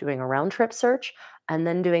 doing a round trip search and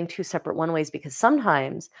then doing two separate one ways, because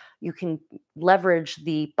sometimes you can leverage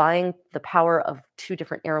the buying the power of two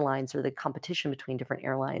different airlines or the competition between different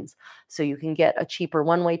airlines. So you can get a cheaper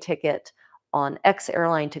one-way ticket on X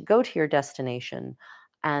airline to go to your destination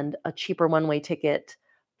and a cheaper one-way ticket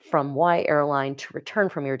from Y airline to return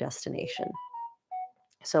from your destination.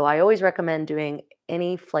 So I always recommend doing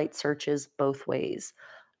any flight searches both ways.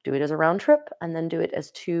 Do it as a round trip and then do it as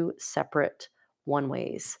two separate one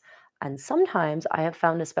ways. And sometimes I have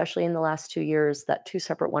found, especially in the last 2 years, that two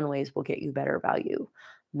separate one ways will get you better value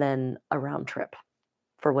than a round trip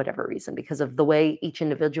for whatever reason, because of the way each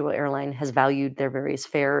individual airline has valued their various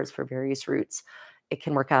fares for various routes. It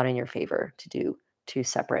can work out in your favor to do two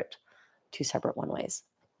separate one ways.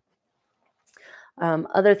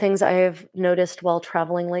 Other things I have noticed while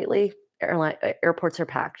traveling lately, airports are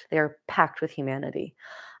packed. They're packed with humanity.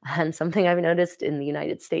 And something I've noticed in the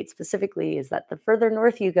United States specifically is that the further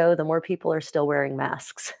north you go, the more people are still wearing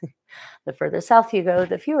masks. The further south you go,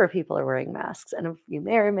 the fewer people are wearing masks. And you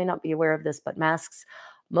may or may not be aware of this, but masks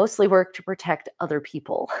mostly work to protect other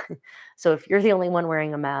people. So if you're the only one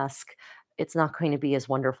wearing a mask, it's not going to be as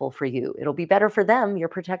wonderful for you. It'll be better for them. You're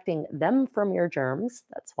protecting them from your germs.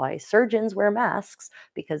 That's why surgeons wear masks,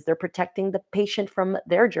 because they're protecting the patient from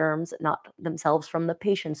their germs, not themselves from the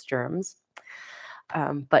patient's germs.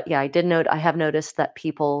 But yeah, I have noticed that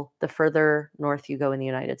people, the further north you go in the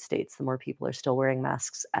United States, the more people are still wearing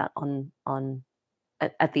masks at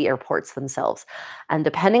the airports themselves. And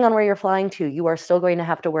depending on where you're flying to, you are still going to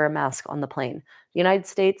have to wear a mask on the plane. The United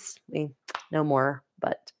States, no more,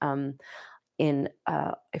 but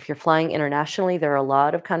if you're flying internationally, there are a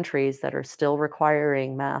lot of countries that are still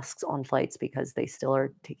requiring masks on flights because they still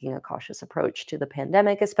are taking a cautious approach to the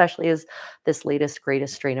pandemic, especially as this latest,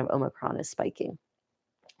 greatest strain of Omicron is spiking.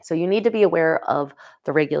 So you need to be aware of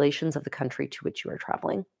the regulations of the country to which you are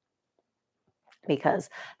traveling, because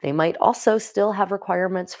they might also still have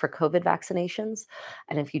requirements for COVID vaccinations.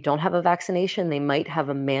 And if you don't have a vaccination, they might have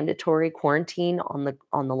a mandatory quarantine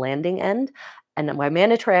on the landing end. And by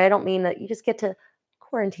mandatory, I don't mean that you just get to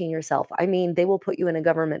quarantine yourself. I mean, they will put you in a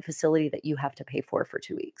government facility that you have to pay for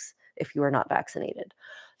 2 weeks if you are not vaccinated.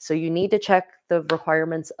 So you need to check the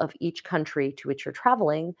requirements of each country to which you're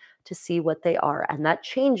traveling to see what they are. And that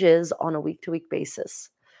changes on a week-to-week basis.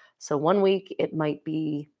 So 1 week, it might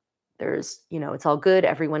be it's all good.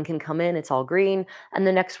 Everyone can come in. It's all green. And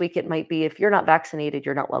the next week it might be, if you're not vaccinated,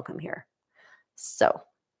 you're not welcome here. So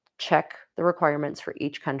check the requirements for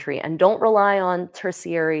each country and don't rely on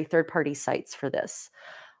tertiary third-party sites for this.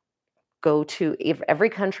 If every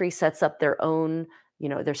country sets up their own,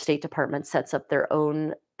 their State Department sets up their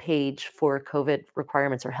own page for COVID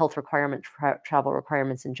requirements or health requirements, travel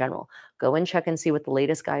requirements in general. Go and check and see what the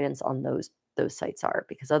latest guidance on those sites are,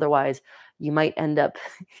 because otherwise you might end up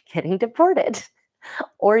getting deported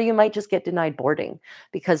or you might just get denied boarding,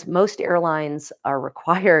 because most airlines are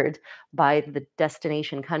required by the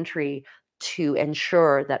destination country to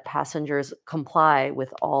ensure that passengers comply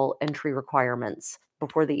with all entry requirements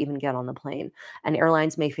before they even get on the plane. And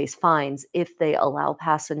airlines may face fines if they allow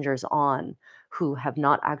passengers on who have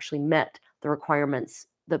not actually met the requirements,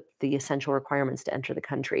 the essential requirements to enter the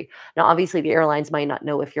country. Now, obviously, the airlines might not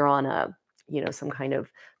know if you're on some kind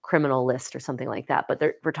of criminal list or something like that, but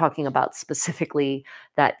we're talking about specifically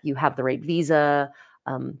that you have the right visa,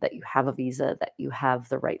 that you have a visa, that you have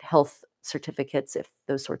the right health certificates if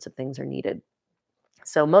those sorts of things are needed.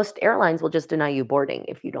 So most airlines will just deny you boarding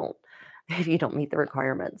if you don't meet the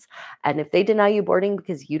requirements. And if they deny you boarding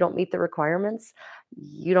because you don't meet the requirements,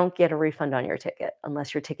 you don't get a refund on your ticket,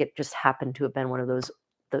 unless your ticket just happened to have been one of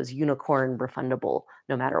those unicorn refundable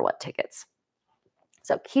no matter what tickets.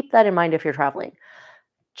 So keep that in mind if you're traveling.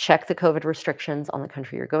 Check the COVID restrictions on the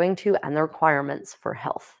country you're going to and the requirements for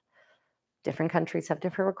health. Different countries have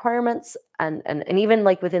different requirements, and even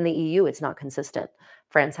like within the EU, it's not consistent.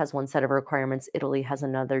 France has one set of requirements, Italy has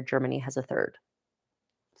another, Germany has a third.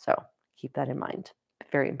 So keep that in mind.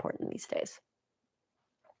 Very important these days.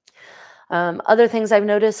 Other things I've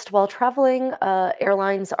noticed while traveling,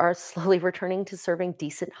 airlines are slowly returning to serving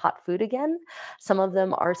decent hot food again. Some of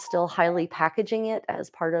them are still highly packaging it as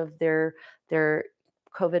part of their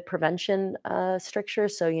COVID prevention stricture.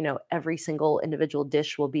 So, every single individual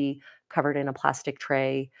dish will be covered in a plastic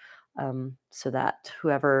tray, so that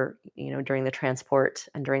whoever, during the transport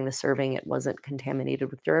and during the serving, it wasn't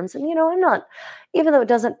contaminated with germs. And, even though it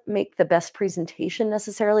doesn't make the best presentation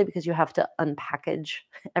necessarily because you have to unpackage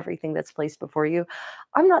everything that's placed before you,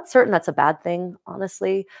 I'm not certain that's a bad thing,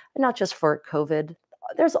 honestly, and not just for COVID.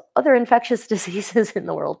 there's other infectious diseases in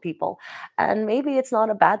the world, people, and maybe it's not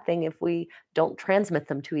a bad thing if we don't transmit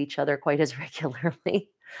them to each other quite as regularly.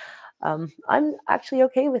 I'm actually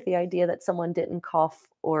okay with the idea that someone didn't cough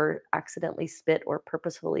or accidentally spit or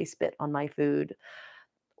purposefully spit on my food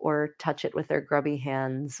or touch it with their grubby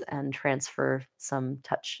hands and transfer some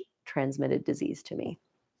touch transmitted disease to me.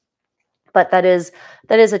 But that is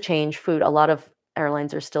a change. Food, a lot of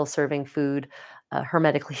airlines are still serving food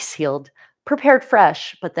hermetically sealed, prepared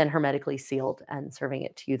fresh, but then hermetically sealed and serving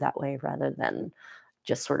it to you that way rather than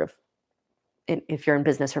just sort of if you're in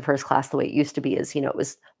business or first class, the way it used to be is, it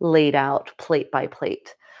was laid out plate by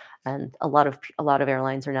plate. And a lot of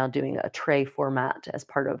airlines are now doing a tray format as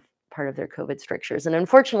part of their COVID strictures. And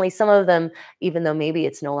unfortunately, some of them, even though maybe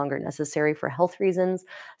it's no longer necessary for health reasons,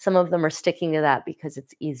 some of them are sticking to that because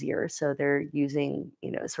it's easier. So they're using,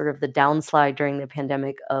 sort of the downslide during the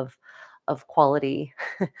pandemic of quality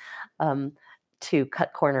um, to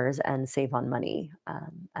cut corners and save on money.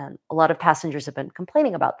 And a lot of passengers have been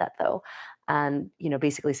complaining about that, though, and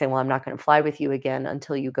basically saying, "Well, I'm not going to fly with you again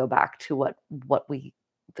until you go back to what we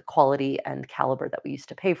the quality and caliber that we used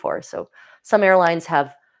to pay for." So some airlines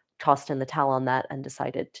have tossed in the towel on that and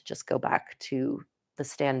decided to just go back to the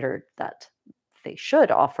standard that they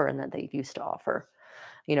should offer and that they used to offer.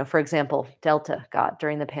 For example, Delta. God,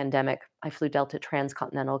 during the pandemic, I flew Delta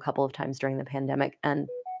transcontinental a couple of times during the pandemic, and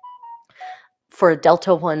for a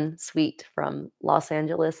Delta One suite from Los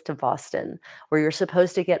Angeles to Boston, where you're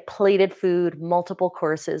supposed to get plated food, multiple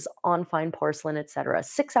courses on fine porcelain, etc.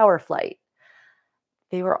 6-hour flight.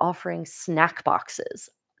 They were offering snack boxes,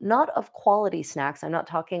 not of quality snacks. I'm not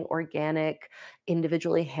talking organic,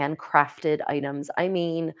 individually handcrafted items. I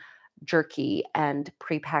mean jerky and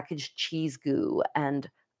prepackaged cheese goo and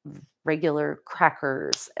regular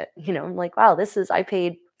crackers. I'm like, wow,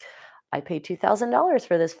 I paid $2,000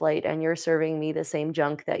 for this flight, and you're serving me the same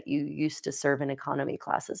junk that you used to serve in economy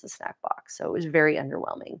class as a snack box. So it was very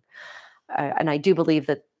underwhelming. And I do believe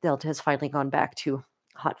that Delta has finally gone back to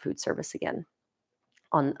hot food service again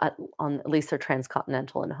on at least their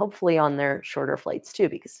transcontinental and hopefully on their shorter flights too.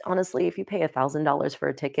 Because honestly, if you pay $1,000 for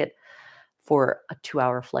a ticket for a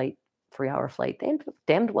 2-hour flight, 3-hour flight, they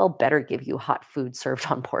damned well better give you hot food served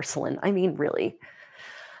on porcelain. I mean, really.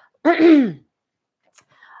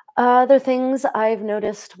 Other things I've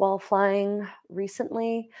noticed while flying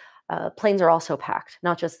recently, planes are also packed,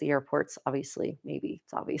 not just the airports. Obviously, maybe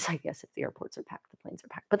it's obvious, I guess, if the airports are packed, the planes are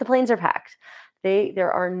packed. But the planes are packed.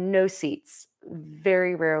 There are no seats.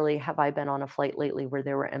 Very rarely have I been on a flight lately where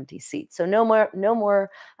there were empty seats. So no more, no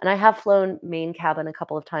more. And I have flown main cabin a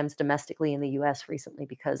couple of times domestically in the U.S. recently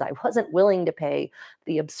because I wasn't willing to pay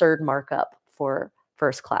the absurd markup for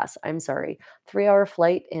first class. I'm sorry. 3-hour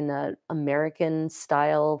flight in a American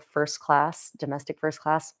style first class, domestic first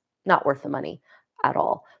class, not worth the money at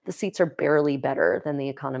all. The seats are barely better than the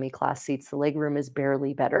economy class seats. The legroom is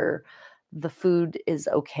barely better. The food is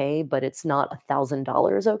okay, but it's not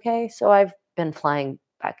 $1,000 okay. So I've been flying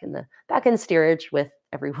back in steerage with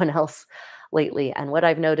everyone else lately. And what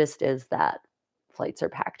I've noticed is that flights are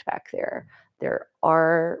packed back there.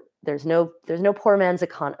 There's no no poor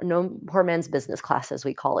man's business class, as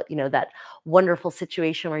we call it. That wonderful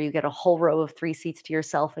situation where you get a whole row of 3 seats to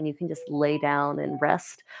yourself and you can just lay down and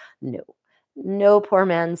rest. No, no poor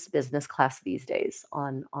man's business class these days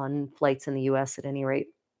on flights in the U.S. at any rate.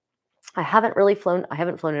 I haven't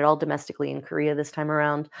flown at all domestically in Korea this time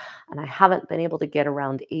around, and I haven't been able to get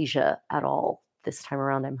around Asia at all this time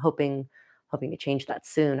around. I'm hoping to change that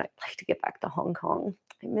soon. I'd like to get back to Hong Kong.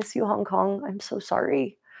 I miss you, Hong Kong. I'm so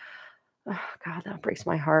sorry. Oh, God, that breaks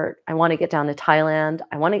my heart. I want to get down to Thailand.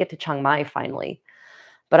 I want to get to Chiang Mai finally,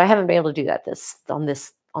 but I haven't been able to do that this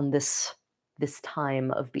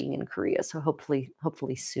time of being in Korea. So hopefully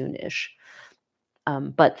soonish.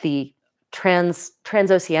 But the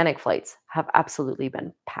transoceanic flights have absolutely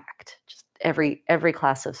been packed. Just every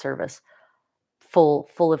class of service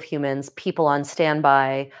full of humans, people on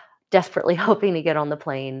standby, desperately hoping to get on the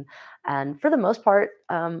plane. And for the most part,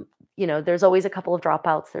 there's always a couple of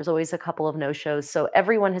dropouts. There's always a couple of no-shows. So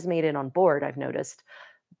everyone has made it on board, I've noticed.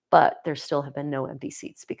 But there still have been no empty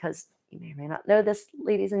seats because you may or may not know this,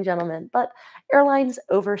 ladies and gentlemen, but airlines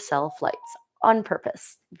oversell flights on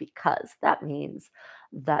purpose because that means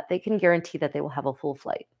that they can guarantee that they will have a full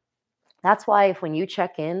flight. That's why if when you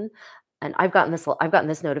check in, and I've gotten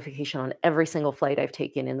this notification on every single flight I've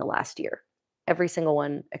taken in the last year. Every single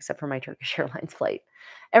one except for my Turkish Airlines flight.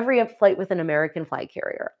 Every flight with an American flag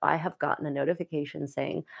carrier, I have gotten a notification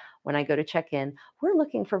saying when I go to check in, we're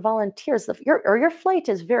looking for volunteers. Your flight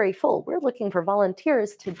is very full. We're looking for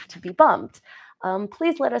volunteers to be bumped.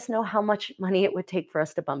 please let us know how much money it would take for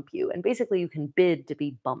us to bump you. And basically, you can bid to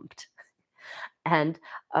be bumped. And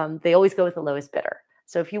they always go with the lowest bidder.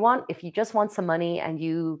 So if you just want some money and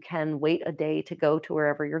you can wait a day to go to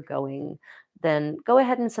wherever you're going, then go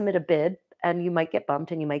ahead and submit a bid, and you might get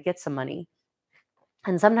bumped and you might get some money.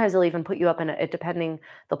 And sometimes they'll even put you up in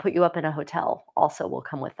they'll put you up in a hotel also will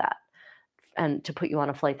come with that, and to put you on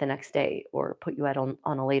a flight the next day or put you out on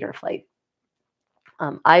a later flight.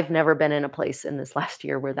 I've never been in a place in this last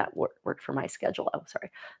year where that worked for my schedule. Oh, sorry,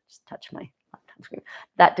 just touch my laptop screen.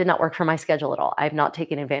 That did not work for my schedule at all. I've not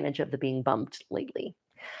taken advantage of the being bumped lately.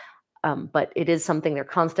 But it is something they're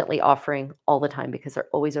constantly offering all the time because they're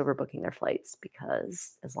always overbooking their flights.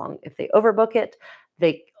 Because if they overbook it,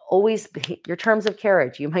 they always your terms of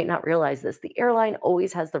carriage. You might not realize this. The airline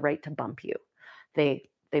always has the right to bump you. They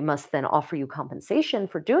must then offer you compensation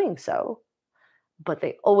for doing so, but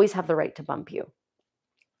they always have the right to bump you.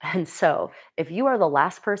 And so, if you are the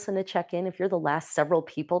last person to check in, if you're the last several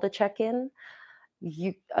people to check in,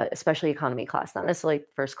 especially economy class, not necessarily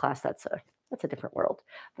first class, that's a different world.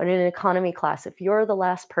 But in an economy class, if you're the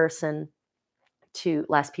last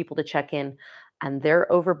people to check in and they're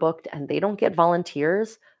overbooked and they don't get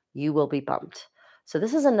volunteers, you will be bumped. So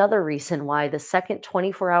this is another reason why the second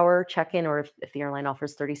 24-hour check-in, or if the airline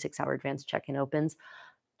offers 36-hour advanced check-in opens,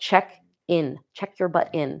 check your butt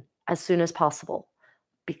in as soon as possible.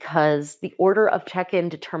 Because the order of check-in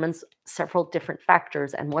determines several different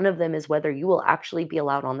factors, and one of them is whether you will actually be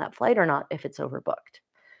allowed on that flight or not if it's overbooked.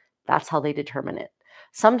 That's how they determine it.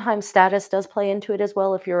 Sometimes status does play into it as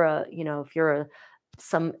well. If you're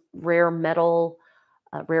some rare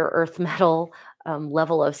earth metal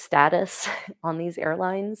level of status on these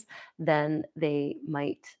airlines, then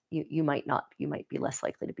you might be less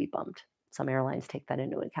likely to be bumped. Some airlines take that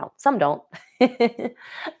into account. Some don't.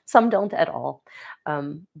 Some don't at all.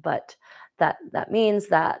 But that means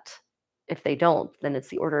that if they don't, then it's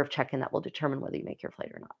the order of check-in that will determine whether you make your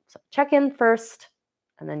flight or not. So check in first,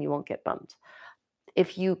 and then you won't get bumped.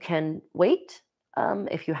 If you can wait,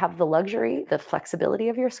 if you have the luxury, the flexibility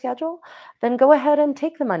of your schedule, then go ahead and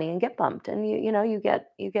take the money and get bumped, and you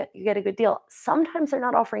get a good deal. Sometimes they're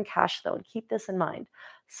not offering cash though, and keep this in mind.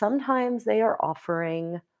 Sometimes they are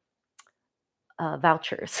offering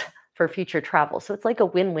vouchers for future travel. So it's like a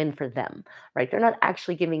win-win for them, right? They're not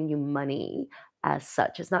actually giving you money as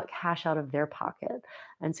such. It's not cash out of their pocket.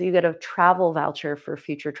 And so you get a travel voucher for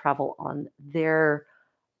future travel on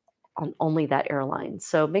only that airline.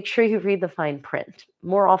 So make sure you read the fine print.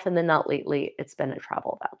 More often than not lately, it's been a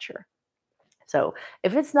travel voucher. So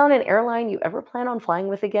if it's not an airline you ever plan on flying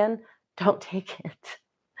with again, don't take it.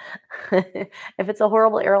 If it's a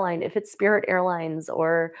horrible airline, if it's Spirit Airlines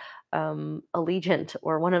or Allegiant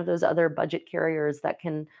or one of those other budget carriers that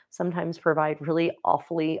can sometimes provide really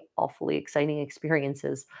awfully exciting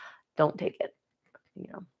experiences, don't take it.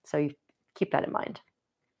 So you keep that in mind.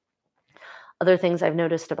 Other things I've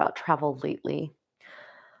noticed about travel lately,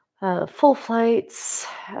 full flights.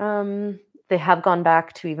 They have gone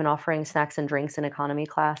back to even offering snacks and drinks in economy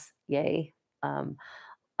class. Yay.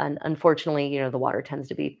 And unfortunately, the water tends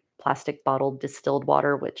to be plastic bottled distilled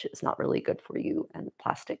water, which is not really good for you. And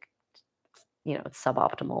plastic, it's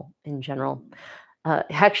suboptimal in general.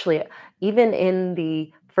 Actually, even in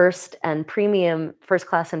the first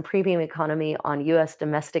class and premium economy on U.S.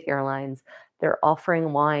 domestic airlines, they're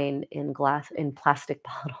offering wine in plastic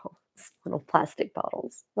bottles, little plastic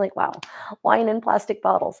bottles. Like, wow, wine in plastic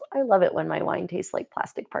bottles. I love it when my wine tastes like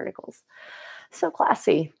plastic particles. So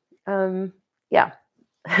classy. Yeah.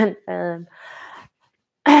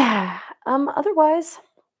 Otherwise,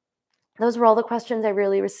 those were all the questions I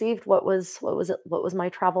really received. What was my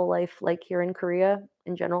travel life like here in Korea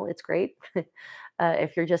in general? It's great.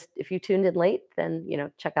 If you tuned in late,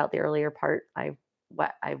 then check out the earlier part. I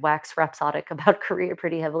wax rhapsodic about Korea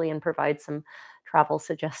pretty heavily and provide some travel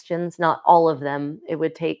suggestions. Not all of them. It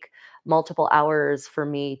would take multiple hours for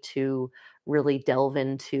me to really delve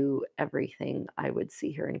into everything I would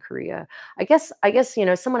see here in Korea. I guess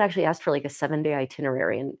someone actually asked for like a 7-day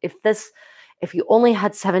itinerary, and if you only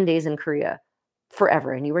had 7 days in Korea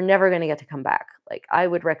forever and you were never going to get to come back, like I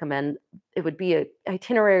would recommend, it would be a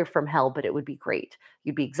itinerary from hell, but it would be great.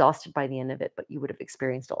 You'd be exhausted by the end of it, but you would have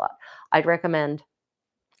experienced a lot. I'd recommend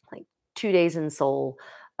like 2 days in Seoul,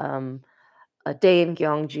 a day in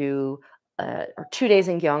Gyeongju, or 2 days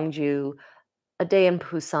in Gyeongju, a day in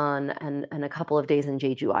Busan, and a couple of days in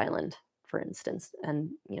Jeju Island, for instance. And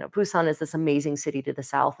Busan is this amazing city to the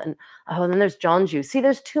south, and then there's Jeonju. See,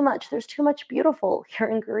 there's too much beautiful here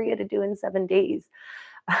in Korea to do in 7 days.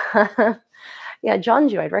 Yeah,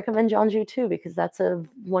 Jeonju, I'd recommend Jeonju too because that's a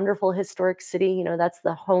wonderful historic city. That's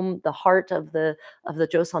the home, the heart of the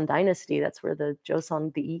Joseon dynasty. That's where the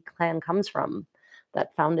Joseon, the Yi clan comes from,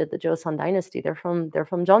 that founded the Joseon dynasty. They're from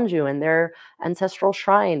Jeonju, and their ancestral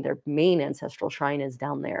shrine, their main ancestral shrine, is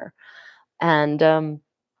down there. And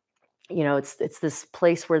it's this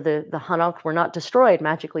place where the Hanok were not destroyed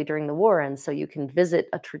magically during the war, and so you can visit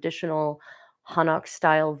a traditional Hanok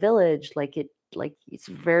style village like it's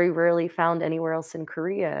very rarely found anywhere else in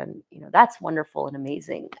Korea, and that's wonderful and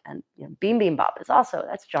amazing. And bibimbap is also,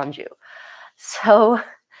 that's Jeonju. So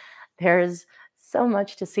there's so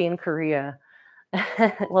much to see in Korea.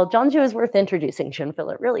 Well, Jeonju is worth introducing,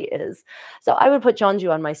 Shunfil. It really is. So I would put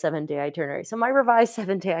Jeonju on my 7-day itinerary. So my revised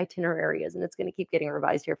 7-day itinerary is, and it's going to keep getting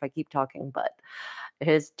revised here if I keep talking, but it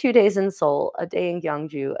is 2 days in Seoul, a day in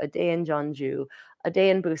Gyeongju, a day in Jeonju, a day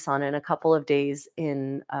in Busan, and a couple of days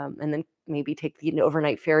and then maybe take the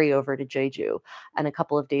overnight ferry over to Jeju, and a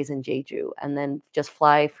couple of days in Jeju, and then just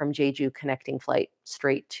fly from Jeju, connecting flight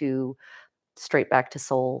straight back to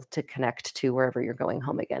Seoul to connect to wherever you're going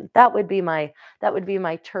home again. That would be my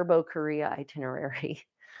Turbo Korea itinerary.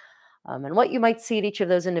 And what you might see at each of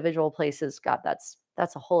those individual places, God, that's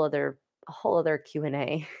a whole other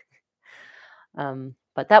Q&A.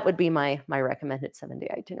 But that would be my recommended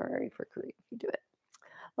 7-day itinerary for Korea if you do it.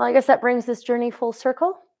 Well, I guess that brings this journey full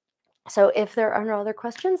circle. So if there are no other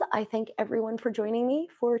questions, I thank everyone for joining me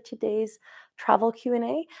for today's travel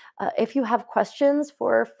Q&A. If you have questions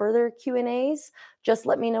for further Q&As, just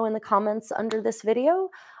let me know in the comments under this video.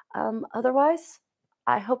 Otherwise,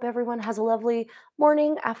 I hope everyone has a lovely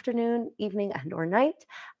morning, afternoon, evening, and/or night,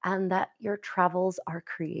 and that your travels are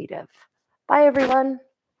creative. Bye, everyone.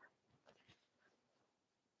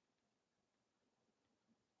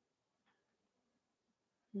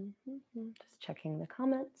 Just checking the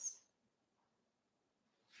comments.